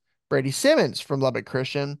Baptist, Brady Simmons from Lubbock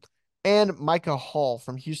Christian, and Micah Hall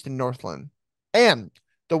from Houston Northland. And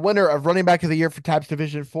the winner of running back of the year for TAPS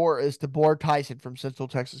Division 4 is Tabor Tyson from Central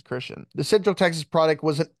Texas Christian. The Central Texas product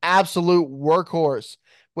was an absolute workhorse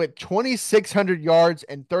with 2,600 yards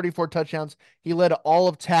and 34 touchdowns. He led all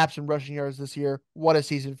of TAPS in rushing yards this year. What a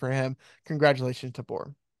season for him. Congratulations,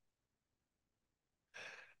 Tabor.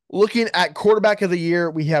 Looking at quarterback of the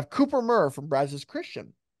year, we have Cooper Murr from Brazos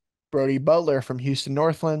Christian, Brody Butler from Houston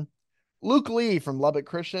Northland, Luke Lee from Lubbock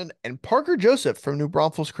Christian, and Parker Joseph from New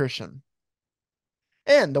Braunfels Christian.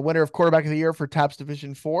 And the winner of quarterback of the year for TAPS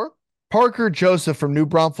Division 4, Parker Joseph from New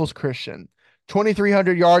Braunfels Christian.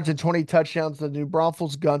 2,300 yards and 20 touchdowns. The New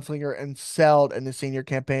Braunfels gunslinger and excelled in the senior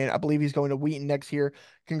campaign. I believe he's going to Wheaton next year.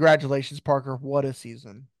 Congratulations, Parker. What a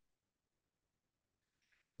season.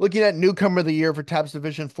 Looking at newcomer of the year for TAPS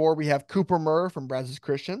Division 4, we have Cooper Murr from Brazos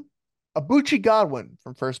Christian, Abuchi Godwin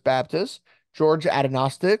from First Baptist, George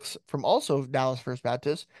Adenostics from also Dallas First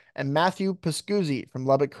Baptist, and Matthew Pascuzzi from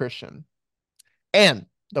Lubbock Christian. And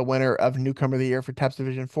the winner of newcomer of the year for TAPS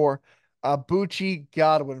Division 4, Abuchi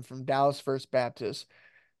Godwin from Dallas First Baptist.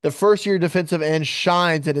 The first-year defensive end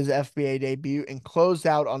shines at his FBA debut and closed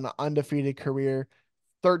out on an undefeated career,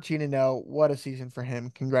 13-0. What a season for him.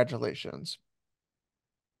 Congratulations.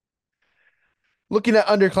 Looking at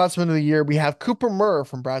underclassmen of the year, we have Cooper Murr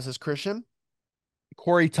from Brazos Christian,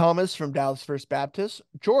 Corey Thomas from Dallas First Baptist,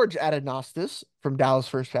 George Adenostis from Dallas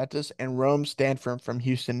First Baptist, and Rome Stanford from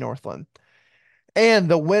Houston Northland. And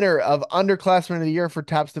the winner of underclassmen of the year for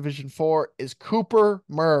TAPS Division 4 is Cooper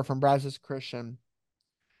Murr from Brazos Christian.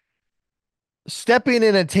 Stepping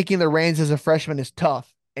in and taking the reins as a freshman is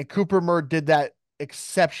tough, and Cooper Murr did that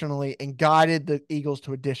exceptionally and guided the Eagles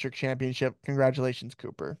to a district championship. Congratulations,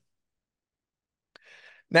 Cooper.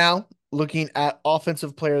 Now, looking at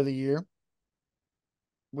offensive player of the year,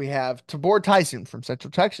 we have Tabor Tyson from Central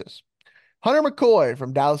Texas, Hunter McCoy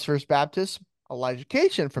from Dallas First Baptist, Elijah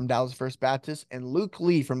Cation from Dallas First Baptist, and Luke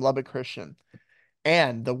Lee from Lubbock Christian.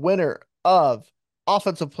 And the winner of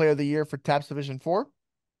offensive player of the year for TAPS Division 4,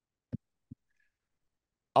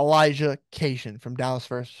 Elijah Cation from Dallas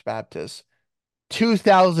First Baptist.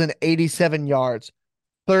 2,087 yards,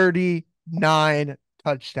 39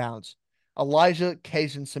 touchdowns. Elijah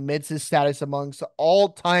Cation cements his status amongst the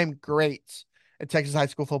all-time greats in Texas high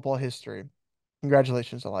school football history.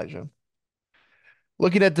 Congratulations, Elijah.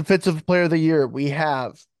 Looking at defensive player of the year, we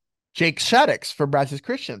have Jake Shaddix from Brazos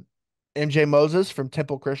Christian, MJ Moses from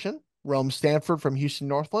Temple Christian, Rome Stanford from Houston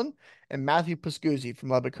Northland, and Matthew Pascuzzi from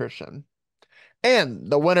Lubbock Christian. And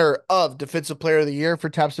the winner of defensive player of the year for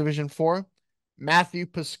TAPS Division 4, Matthew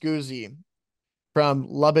Pascuzzi from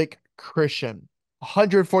Lubbock Christian.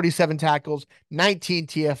 147 tackles, 19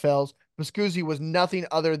 TFLs. Pascuzzi was nothing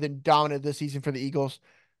other than dominant this season for the Eagles.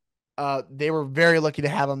 They were very lucky to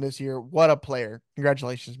have him this year. What a player.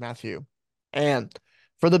 Congratulations, Matthew. And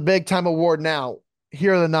for the big time award now,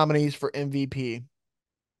 here are the nominees for MVP.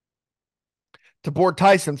 Tabor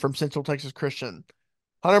Tyson from Central Texas Christian,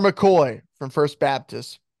 Hunter McCoy from First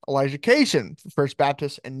Baptist, Elijah Cation from First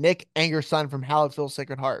Baptist, and Nick Angerson from Hallettsville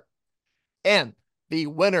Sacred Heart. And the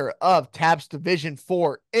winner of TAPS Division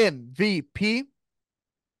 4 MVP,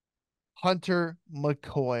 Hunter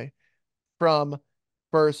McCoy from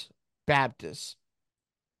First Baptist.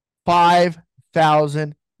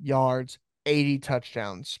 5,000 yards, 80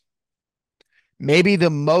 touchdowns. Maybe the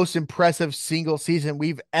most impressive single season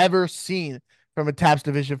we've ever seen from a TAPS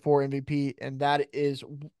Division 4 MVP, and that is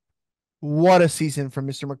what a season from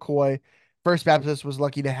Mr. McCoy. First Baptist was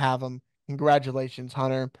lucky to have him. Congratulations,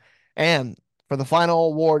 Hunter. And for the final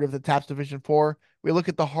award of the TAPS Division 4, we look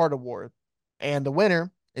at the Hart Award. And the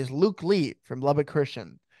winner is Luke Lee from Lubbock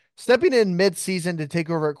Christian. Stepping in mid-season to take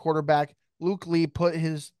over at quarterback, Luke Lee put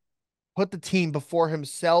the team before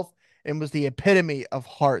himself and was the epitome of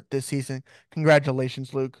heart this season.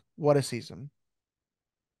 Congratulations, Luke. What a season.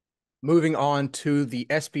 Moving on to the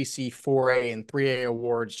SBC 4A and 3A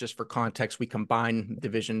awards, just for context, we combine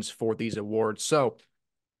divisions for these awards. So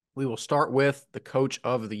we will start with the Coach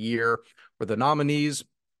of the Year, where the nominees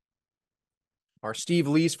are Steve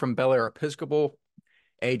Lease from Bel Air Episcopal,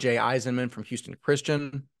 AJ Eisenman from Houston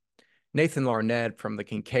Christian, Nathan Larned from the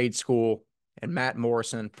Kincaid School, and Matt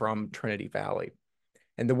Morrison from Trinity Valley.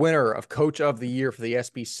 And the winner of Coach of the Year for the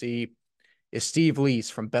SBC is Steve Lease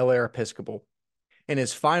from Bel Air Episcopal. In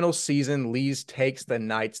his final season, Lees takes the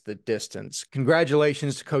Knights the distance.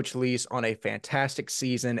 Congratulations to Coach Lees on a fantastic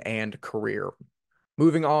season and career.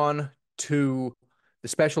 Moving on to the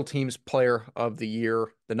special teams player of the year,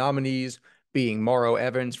 the nominees being Morrow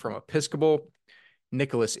Evans from Episcopal,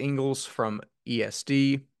 Nicholas Ingles from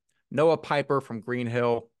ESD, Noah Piper from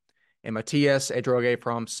Greenhill, and Matias Edroge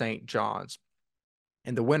from St. John's.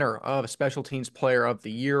 And the winner of Special Teams Player of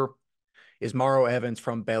the Year is Morrow Evans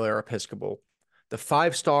from Bel-Air Episcopal. The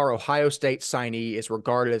five-star Ohio State signee is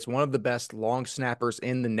regarded as one of the best long snappers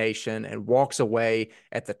in the nation and walks away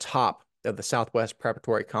at the top of the Southwest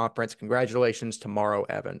Preparatory Conference. Congratulations to Morrow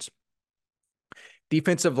Evans.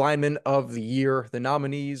 Defensive Lineman of the Year, the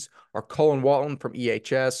nominees are Colin Walton from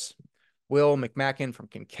EHS, Will McMacken from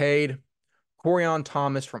Kincaid, Corian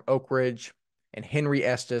Thomas from Oak Ridge, and Henry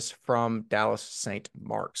Estes from Dallas St.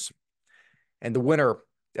 Mark's. And the winner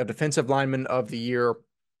of Defensive Lineman of the Year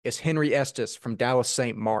is Henry Estes from Dallas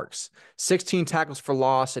St. Mark's. 16 tackles for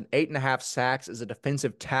loss and 8.5 sacks as a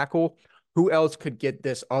defensive tackle. Who else could get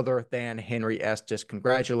this other than Henry Estes?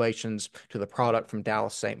 Congratulations to the product from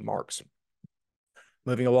Dallas St. Mark's.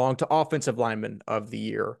 Moving along to Offensive Lineman of the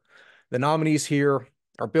Year. The nominees here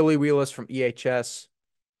are Billy Wheelis from EHS,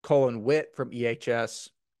 Colin Witt from EHS,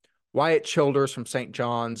 Wyatt Childers from St.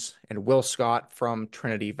 John's, and Will Scott from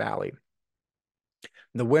Trinity Valley.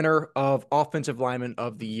 The winner of Offensive Lineman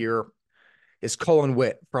of the Year is Colin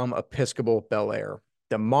Witt from Episcopal Bel-Air.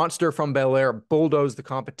 The monster from Bel-Air bulldozed the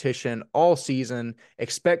competition all season.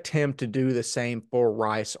 Expect him to do the same for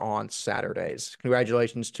Rice on Saturdays.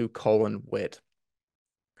 Congratulations to Colin Witt.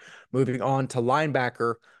 Moving on to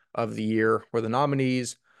Linebacker of the Year, where the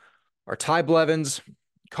nominees are Ty Blevins,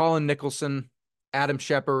 Colin Nicholson, Adam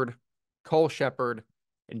Shepard, Cole Shepard,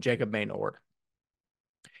 and Jacob Maynard.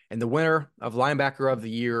 And the winner of Linebacker of the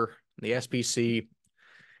Year in the SBC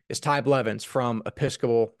is Ty Blevins from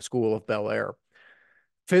Episcopal School of Bel-Air.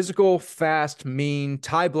 Physical, fast, mean,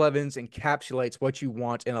 Ty Blevins encapsulates what you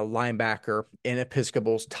want in a linebacker in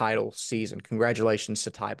Episcopal's title season. Congratulations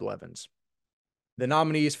to Ty Blevins. The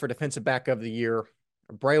nominees for Defensive Back of the Year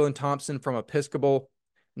are Braylon Thompson from Episcopal,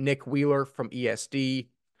 Nick Wheeler from ESD,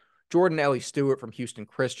 Jordan Ellie Stewart from Houston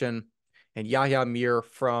Christian, and Yahya Mir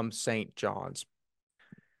from St. John's.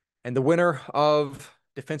 And the winner of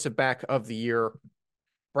Defensive Back of the Year,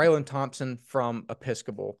 Braylon Thompson from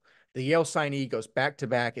Episcopal. The Yale signee goes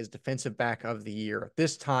back-to-back as Defensive Back of the Year,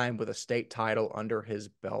 this time with a state title under his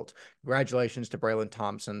belt. Congratulations to Braylon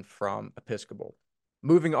Thompson from Episcopal.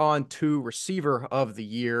 Moving on to Receiver of the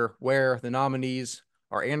Year, where the nominees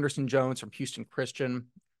are Anderson Jones from Houston Christian,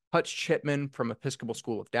 Hutch Chipman from Episcopal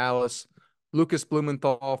School of Dallas, Lucas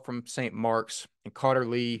Blumenthal from St. Mark's, and Carter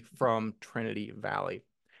Lee from Trinity Valley.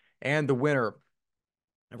 And the winner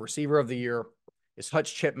of Receiver of the Year is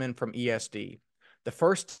Hutch Chipman from ESD. The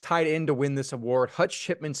first tight end to win this award, Hutch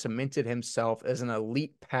Chipman cemented himself as an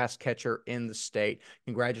elite pass catcher in the state.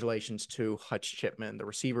 Congratulations to Hutch Chipman, the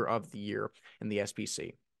Receiver of the Year in the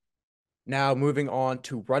SBC. Now moving on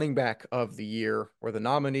to Running Back of the Year, where the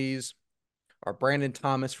nominees are Brandon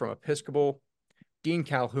Thomas from Episcopal, Dean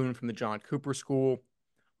Calhoun from the John Cooper School,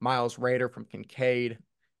 Miles Rader from Kincaid,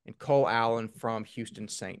 and Cole Allen from Houston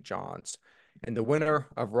St. John's. And the winner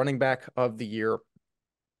of Running Back of the Year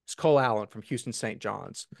is Cole Allen from Houston St.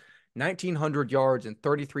 John's. 1,900 yards and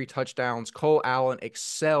 33 touchdowns. Cole Allen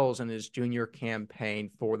excels in his junior campaign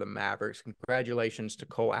for the Mavericks. Congratulations to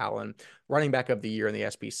Cole Allen, Running Back of the Year in the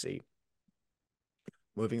SBC.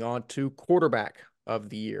 Moving on to Quarterback of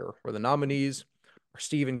the Year, where the nominees are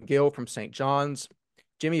Stephen Gill from St. John's,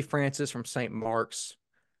 Jimmy Francis from St. Mark's,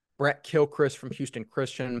 Brett Kilchrist from Houston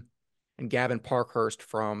Christian, and Gavin Parkhurst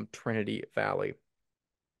from Trinity Valley.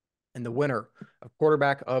 And the winner of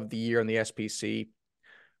Quarterback of the Year in the SBC,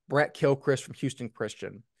 Brett Kilchrist from Houston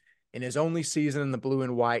Christian. In his only season in the blue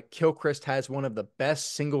and white, Kilchrist has one of the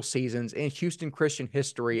best single seasons in Houston Christian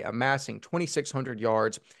history, amassing 2,600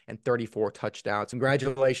 yards and 34 touchdowns.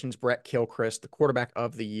 Congratulations, Brett Kilchrist, the Quarterback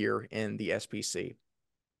of the Year in the SBC.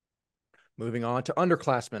 Moving on to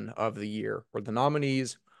Underclassmen of the Year, where the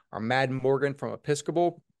nominees are Madden Morgan from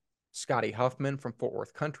Episcopal, Scotty Huffman from Fort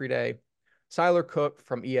Worth Country Day, Siler Cook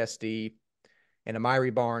from ESD, and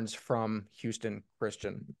Amiri Barnes from Houston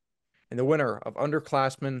Christian. And the winner of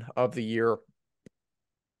Underclassmen of the Year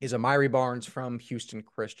is Amiri Barnes from Houston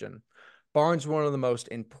Christian. Barnes, one of the most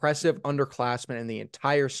impressive underclassmen in the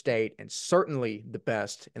entire state and certainly the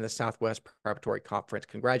best in the Southwest Preparatory Conference.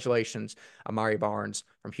 Congratulations, Amiri Barnes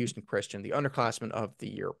from Houston Christian, the Underclassman of the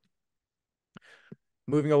Year.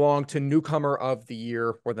 Moving along to Newcomer of the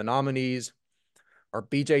Year, where the nominees are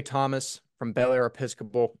BJ Thomas from Bel-Air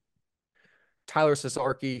Episcopal, Tyler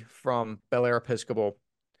Cesarki from Bel Air Episcopal,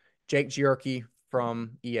 Jake Giarki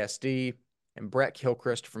from ESD, and Brett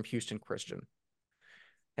Kilchrist from Houston Christian.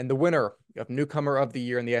 And the winner of Newcomer of the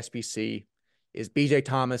Year in the SBC is BJ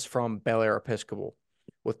Thomas from Bel Air Episcopal.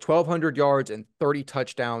 With 1,200 yards and 30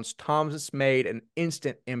 touchdowns, Thomas made an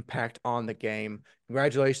instant impact on the game.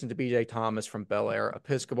 Congratulations to BJ Thomas from Bel Air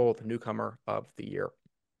Episcopal, the Newcomer of the Year.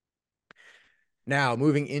 Now,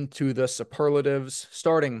 moving into the superlatives,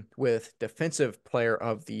 starting with Defensive Player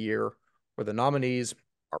of the Year, where the nominees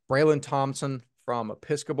are Braylon Thompson from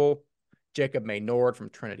Episcopal, Jacob Maynard from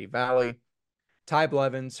Trinity Valley, Ty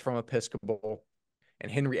Blevins from Episcopal,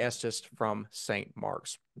 and Henry Estes from St.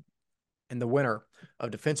 Mark's. And the winner of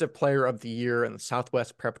Defensive Player of the Year in the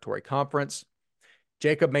Southwest Preparatory Conference,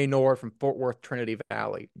 Jacob Maynard from Fort Worth Trinity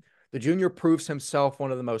Valley. The junior proves himself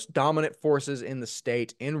one of the most dominant forces in the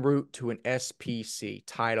state en route to an SPC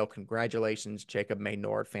title. Congratulations, Jacob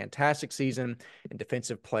Maynard. Fantastic season and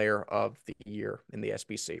Defensive Player of the Year in the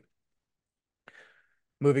SBC.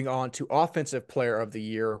 Moving on to Offensive Player of the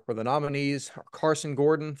Year, where the nominees are Carson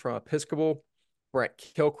Gordon from Episcopal, Brett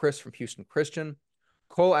Kilchrist from Houston Christian,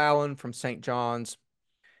 Cole Allen from St. John's,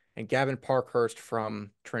 and Gavin Parkhurst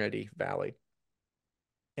from Trinity Valley.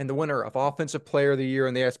 And the winner of Offensive Player of the Year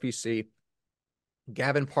in the SBC,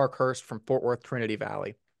 Gavin Parkhurst from Fort Worth Trinity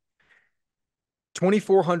Valley.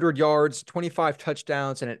 2,400 yards, 25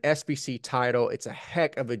 touchdowns, and an SBC title. It's a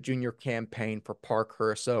heck of a junior campaign for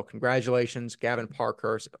Parkhurst. So congratulations, Gavin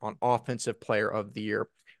Parkhurst, on Offensive Player of the Year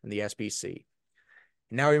in the SBC.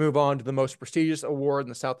 Now we move on to the most prestigious award in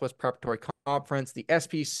the Southwest Preparatory Conference, the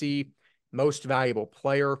SPC Most Valuable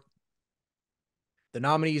Player. The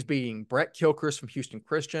nominees being Brett Kilchrist from Houston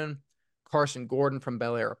Christian, Carson Gordon from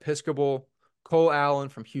Bel Air Episcopal, Cole Allen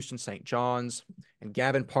from Houston St. John's, and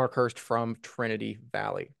Gavin Parkhurst from Trinity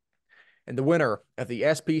Valley. And the winner of the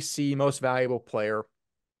SPC Most Valuable Player,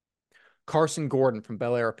 Carson Gordon from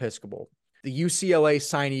Bel Air Episcopal. The UCLA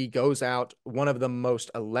signee goes out one of the most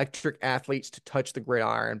electric athletes to touch the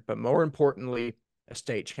gridiron, but more importantly, a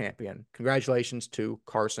state champion. Congratulations to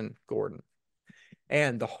Carson Gordon.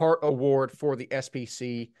 And the Hart Award for the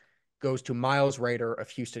SPC goes to Miles Rader of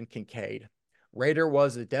Houston Kincaid. Rader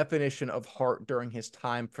was the definition of heart during his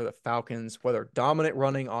time for the Falcons. Whether dominant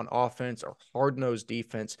running on offense or hard-nosed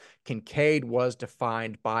defense, Kincaid was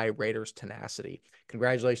defined by Rader's tenacity.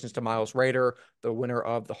 Congratulations to Miles Rader, the winner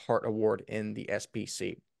of the Hart Award in the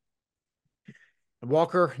SPC.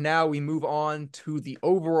 Walker, now we move on to the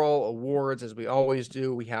overall awards. As we always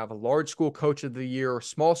do, we have a large school coach of the year,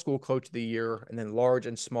 small school coach of the year, and then large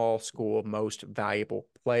and small school most valuable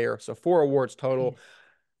player. So 4 awards total.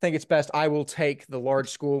 I think it's best I will take the large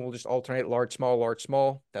school. We'll just alternate large, small, large,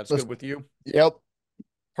 small. That's good with you? Yep.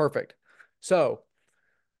 Perfect. So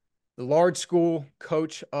the large school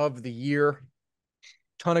coach of the year,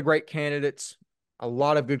 ton of great candidates, a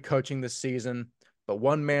lot of good coaching this season, but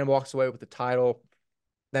one man walks away with the title.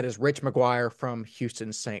 That is Rich McGuire from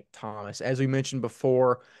Houston St. Thomas. As we mentioned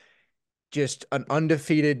before, just an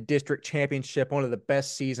undefeated district championship, one of the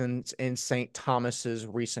best seasons in St. Thomas's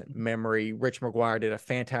recent memory. Rich McGuire did a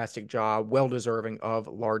fantastic job, well deserving of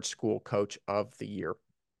large school coach of the year.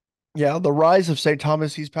 Yeah, the rise of St.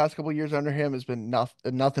 Thomas these past couple years under him has been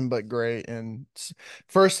nothing but great. And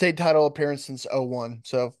first state title appearance since 01.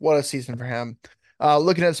 So what a season for him.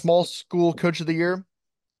 Looking at small school coach of the year,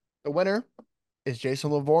 the winner is Jason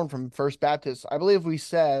Lavorne from First Baptist. I believe we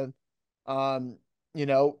said, from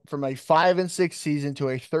a 5-6 season to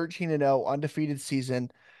a 13-0 undefeated season,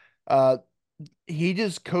 he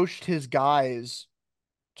just coached his guys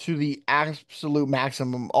to the absolute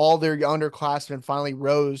maximum. All their underclassmen finally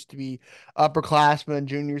rose to be upperclassmen,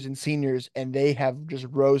 juniors, and seniors, and they have just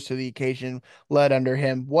rose to the occasion led under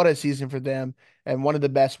him. What a season for them, and one of the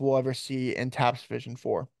best we'll ever see in TAPS Division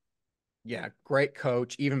 4. Yeah, great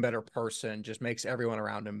coach, even better person, just makes everyone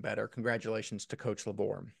around him better. Congratulations to Coach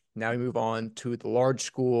Lavorne. Now we move on to the large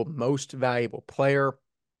school most valuable player,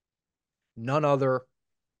 none other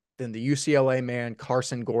than the UCLA man,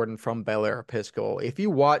 Carson Gordon from Bel Air Episcopal. If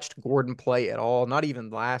you watched Gordon play at all, not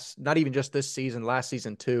even just this season, last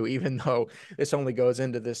season too, even though this only goes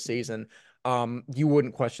into this season, you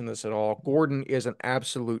wouldn't question this at all. Gordon is an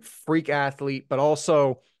absolute freak athlete, but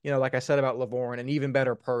also, like I said about Lavorne, an even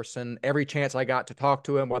better person. Every chance I got to talk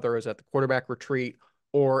to him, whether it was at the quarterback retreat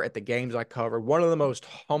or at the games I covered, one of the most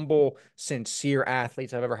humble, sincere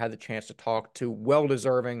athletes I've ever had the chance to talk to, well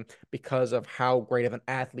deserving because of how great of an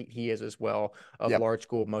athlete he is as well, of large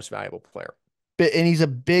school most valuable player. And he's a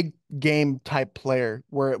big game type player,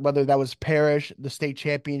 where whether that was parish, the state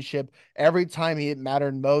championship, every time he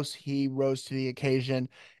mattered most, he rose to the occasion.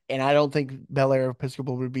 and I don't think Bel Air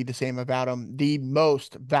Episcopal would be the same about him. The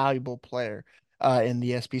most valuable player in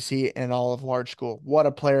the SBC and all of large school. What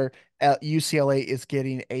a player. UCLA is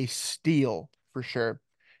getting a steal for sure.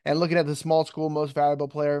 And looking at the small school most valuable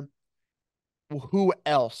player, who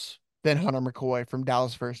else than Hunter McCoy from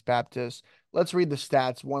Dallas First Baptist? Let's read the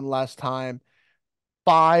stats one last time.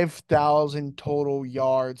 5,000 total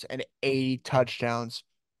yards and 80 touchdowns.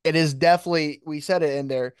 It is definitely, we said it in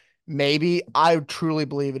there. Maybe I truly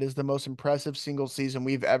believe it is the most impressive single season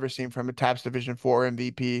we've ever seen from a TAPS Division 4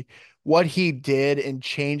 MVP. What he did and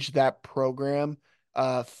changed that program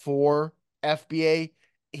for FBA,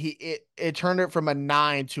 it turned it from a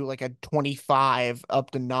 9 to like a 25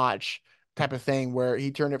 up the notch type of thing where he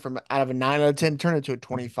turned it from out of a 9 out of 10, turned it to a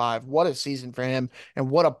 25. What a season for him and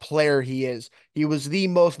what a player he is. He was the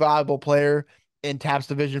most valuable player in TAPS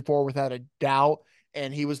Division 4 without a doubt,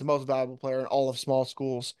 and he was the most valuable player in all of small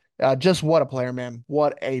schools. Just what a player, man.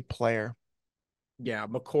 What a player. Yeah,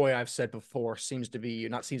 McCoy, I've said before, seems to be,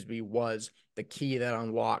 not seems to be, was the key that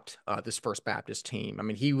unlocked this First Baptist team. I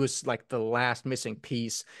mean, he was like the last missing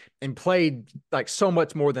piece and played like so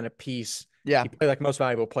much more than a piece. Yeah. He played like most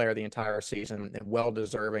valuable player the entire season and well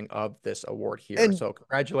deserving of this award here. And So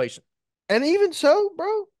congratulations. And even so,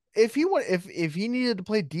 bro, if he needed to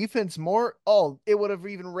play defense more, oh, it would have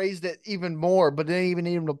even raised it even more, but didn't even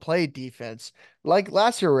need him to play defense. Like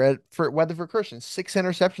last year at for Weatherford Christian, 6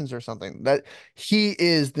 interceptions or something. That he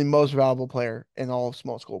is the most valuable player in all of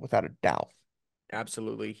small school, without a doubt.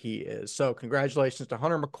 Absolutely, he is. So, congratulations to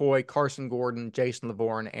Hunter McCoy, Carson Gordon, Jason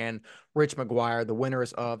Lavorne, and Rich McGuire, the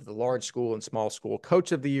winners of the large school and small school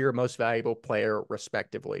Coach of the Year, Most Valuable Player,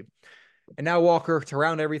 respectively. And now, Walker, to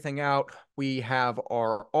round everything out, we have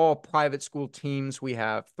our all private school teams. We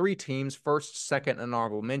have 3 teams, first, second, and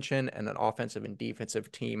honorable mention, and an offensive and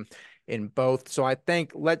defensive team in both. So I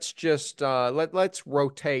think let's just let's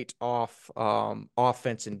rotate off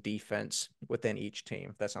offense and defense within each team.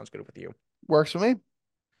 If that sounds good with you. Works for me.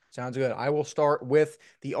 Sounds good. I will start with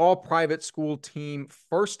the all private school team,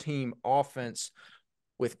 first team offense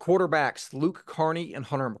with quarterbacks Luke Carney and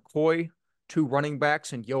Hunter McCoy, 2 running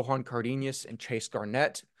backs in Johan Cardenas and Chase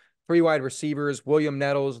Garnett, 3 wide receivers William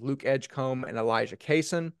Nettles, Luke Edgecombe, and Elijah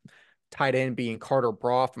Kaysen, tight end being Carter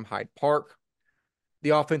Braw from Hyde Park, the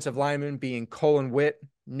offensive linemen being Colin Witt,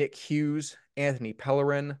 Nick Hughes, Anthony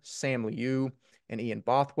Pellerin, Sam Liu, and Ian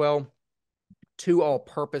Bothwell, 2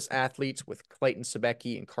 all-purpose athletes with Clayton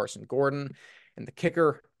Sebecki and Carson Gordon, and the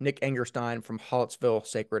kicker, Nick Engerstein from Hollettsville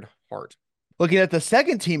Sacred Heart. Looking at the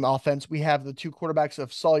second team offense, we have the 2 quarterbacks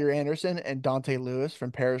of Sawyer Anderson and Dante Lewis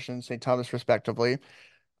from Parrish and St. Thomas, respectively.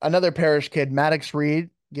 Another Parrish kid, Maddox Reed,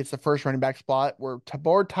 gets the first running back spot, where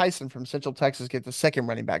Tabor Tyson from Central Texas gets the second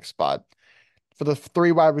running back spot. For the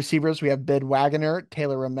 3 wide receivers, we have Ben Wagoner,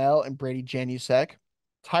 Taylor Ramel, and Brady Janusek.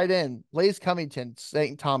 Tight end, Blaze Covington,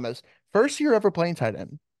 St. Thomas. First year ever playing tight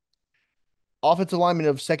end. Offensive lineman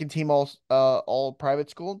of second team all private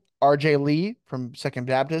school, RJ Lee from Second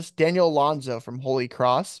Baptist, Daniel Alonzo from Holy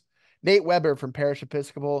Cross, Nate Weber from Parish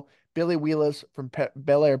Episcopal, Billy Wheelis from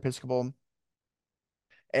Bel Air Episcopal,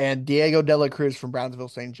 and Diego De La Cruz from Brownsville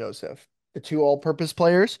St. Joseph. The 2 all-purpose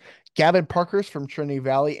players, Gavin Parkers from Trinity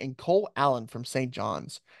Valley and Cole Allen from St.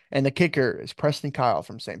 John's. And the kicker is Preston Kyle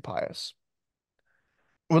from St. Pius.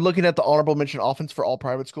 When looking at the honorable mention offense for all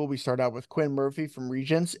private school, we start out with Quinn Murphy from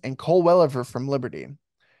Regents and Cole Welliver from Liberty.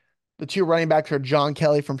 The 2 running backs are John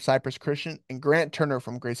Kelly from Cypress Christian and Grant Turner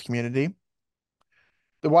from Grace Community.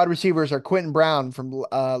 The wide receivers are Quentin Brown from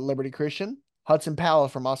Liberty Christian, Hudson Powell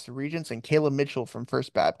from Austin Regents, and Caleb Mitchell from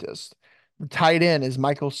First Baptist. The tight end is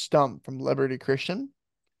Michael Stump from Liberty Christian.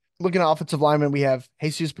 Looking at offensive linemen, we have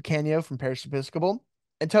Jesus Picanio from Parish Episcopal,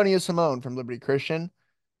 Antonio Simone from Liberty Christian,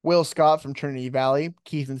 Will Scott from Trinity Valley,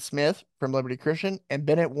 Keithan Smith from Liberty Christian, and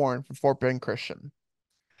Bennett Warren from Fort Bend Christian.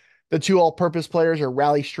 The 2 all-purpose players are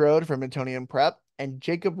Raleigh Strode from Antonian Prep and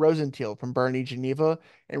Jacob Rosenthal from Bernie Geneva,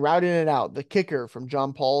 and routing it out, the kicker from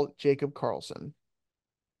John Paul Jacob Carlson.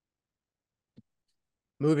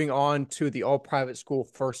 Moving on to the all private school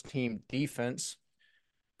first team defense.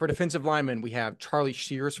 For defensive linemen, we have Charlie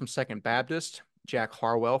Shears from Second Baptist, Jack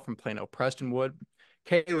Harwell from Plano Prestonwood,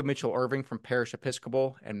 Caleb Mitchell Irving from Parish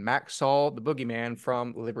Episcopal, and Max Saul, the boogeyman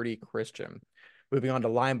from Liberty Christian. Moving on to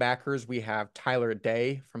linebackers, we have Tyler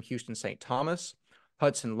Day from Houston St. Thomas,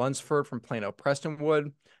 Hudson Lunsford from Plano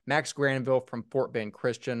Prestonwood, Max Granville from Fort Bend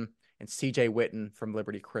Christian, and CJ Witten from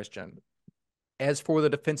Liberty Christian. As for the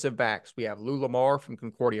defensive backs, we have Lou Lamar from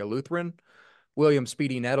Concordia Lutheran, William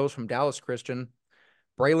Speedy Nettles from Dallas Christian,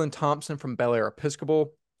 Braylon Thompson from Bel Air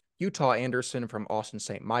Episcopal, Utah Anderson from Austin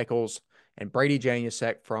St. Michael's, and Brady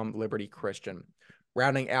Janusek from Liberty Christian.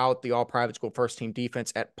 Rounding out the all private school first team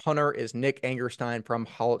defense at punter is Nick Angerstein from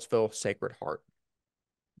Hollettsville Sacred Heart.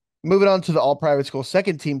 Moving on to the all private school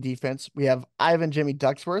second team defense, we have Ivan Jimmy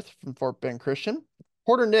Ducksworth from Fort Bend Christian,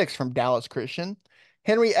 Porter Nix from Dallas Christian,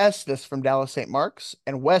 Henry Estes from Dallas St. Mark's,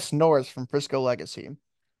 and Wes Norris from Frisco Legacy.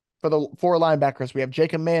 For the four linebackers, we have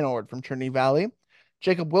Jacob Manord from Trinity Valley,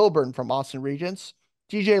 Jacob Wilburn from Austin Regents,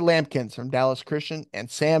 DJ Lampkins from Dallas Christian, and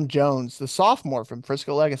Sam Jones, the sophomore from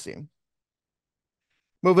Frisco Legacy.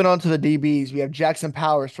 Moving on to the DBs, we have Jackson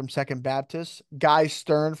Powers from Second Baptist, Guy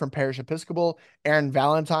Stern from Parish Episcopal, Aaron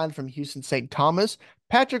Valentine from Houston St. Thomas,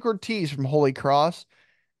 Patrick Ortiz from Holy Cross,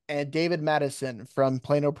 and David Madison from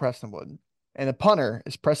Plano Prestonwood. And the punter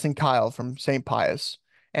is Preston Kyle from St. Pius.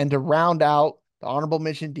 And to round out the honorable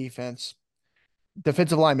mention defensive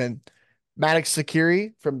lineman, Maddox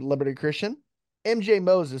Sakiri from Liberty Christian, MJ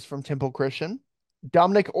Moses from Temple Christian,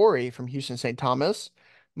 Dominic Ori from Houston St. Thomas,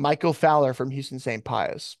 Michael Fowler from Houston St.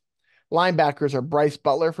 Pius. Linebackers are Bryce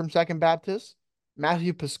Butler from Second Baptist,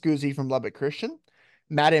 Matthew Pascuzzi from Lubbock Christian,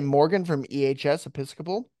 Madden Morgan from EHS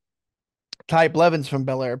Episcopal, Ty Blevins from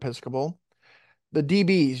Bel Air Episcopal. The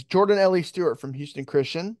DBs, Jordan Ellie Stewart from Houston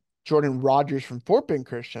Christian, Jordan Rogers from Fort Bend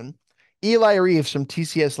Christian, Eli Reeves from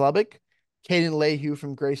TCS Lubbock, Caden Lehue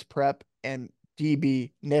from Grace Prep, and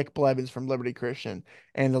DB Nick Blevins from Liberty Christian.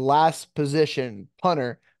 And the last position,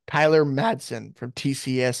 punter, Tyler Madsen from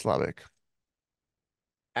TCS Lubbock.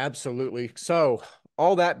 Absolutely. So,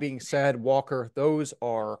 all that being said, Walker, those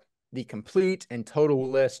are the complete and total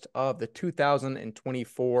list of the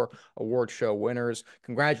 2024 award show winners.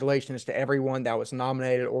 Congratulations to everyone that was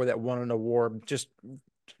nominated or that won an award. Just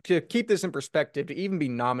to keep this in perspective, to even be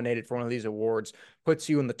nominated for one of these awards puts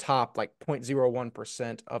you in the top like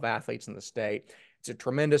 0.01% of athletes in the state. It's a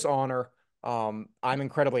tremendous honor. I'm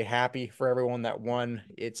incredibly happy for everyone that won.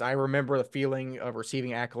 I remember the feeling of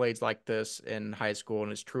receiving accolades like this in high school,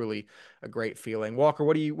 and it's truly a great feeling. Walker,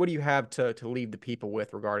 what do you have to leave the people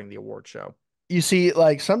with regarding the award show? You see,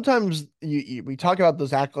 like sometimes we talk about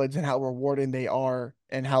those accolades and how rewarding they are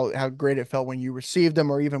and how great it felt when you received them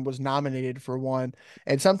or even was nominated for one.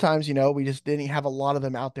 And sometimes, we just didn't have a lot of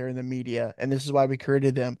them out there in the media, and this is why we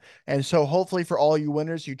created them. And so hopefully for all you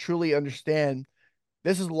winners, you truly understand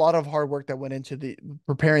this is a lot of hard work that went into the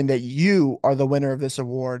preparing that you are the winner of this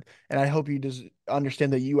award. And I hope you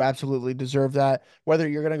understand that you absolutely deserve that. Whether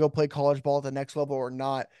you're going to go play college ball at the next level or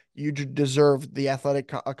not, you deserve the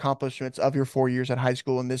athletic accomplishments of your 4 years at high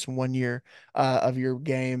school in this 1 year of your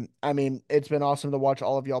game. I mean, it's been awesome to watch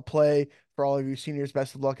all of y'all play. For all of you seniors,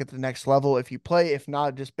 best of luck at the next level if you play. If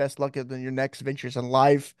not, just best luck in your next ventures in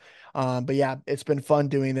life. But yeah, it's been fun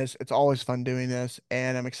doing this. It's always fun doing this.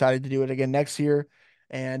 And I'm excited to do it again next year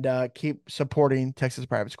and keep supporting Texas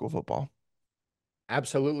private school football.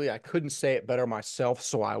 Absolutely. I couldn't say it better myself,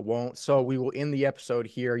 so I won't. So we will end the episode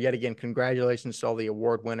here. Yet again, congratulations to all the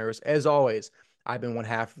award winners. As always, I've been one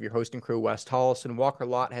half of your hosting crew, Wes Tollison. Walker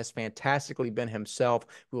Lott has fantastically been himself.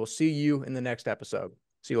 We will see you in the next episode.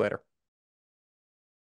 See you later.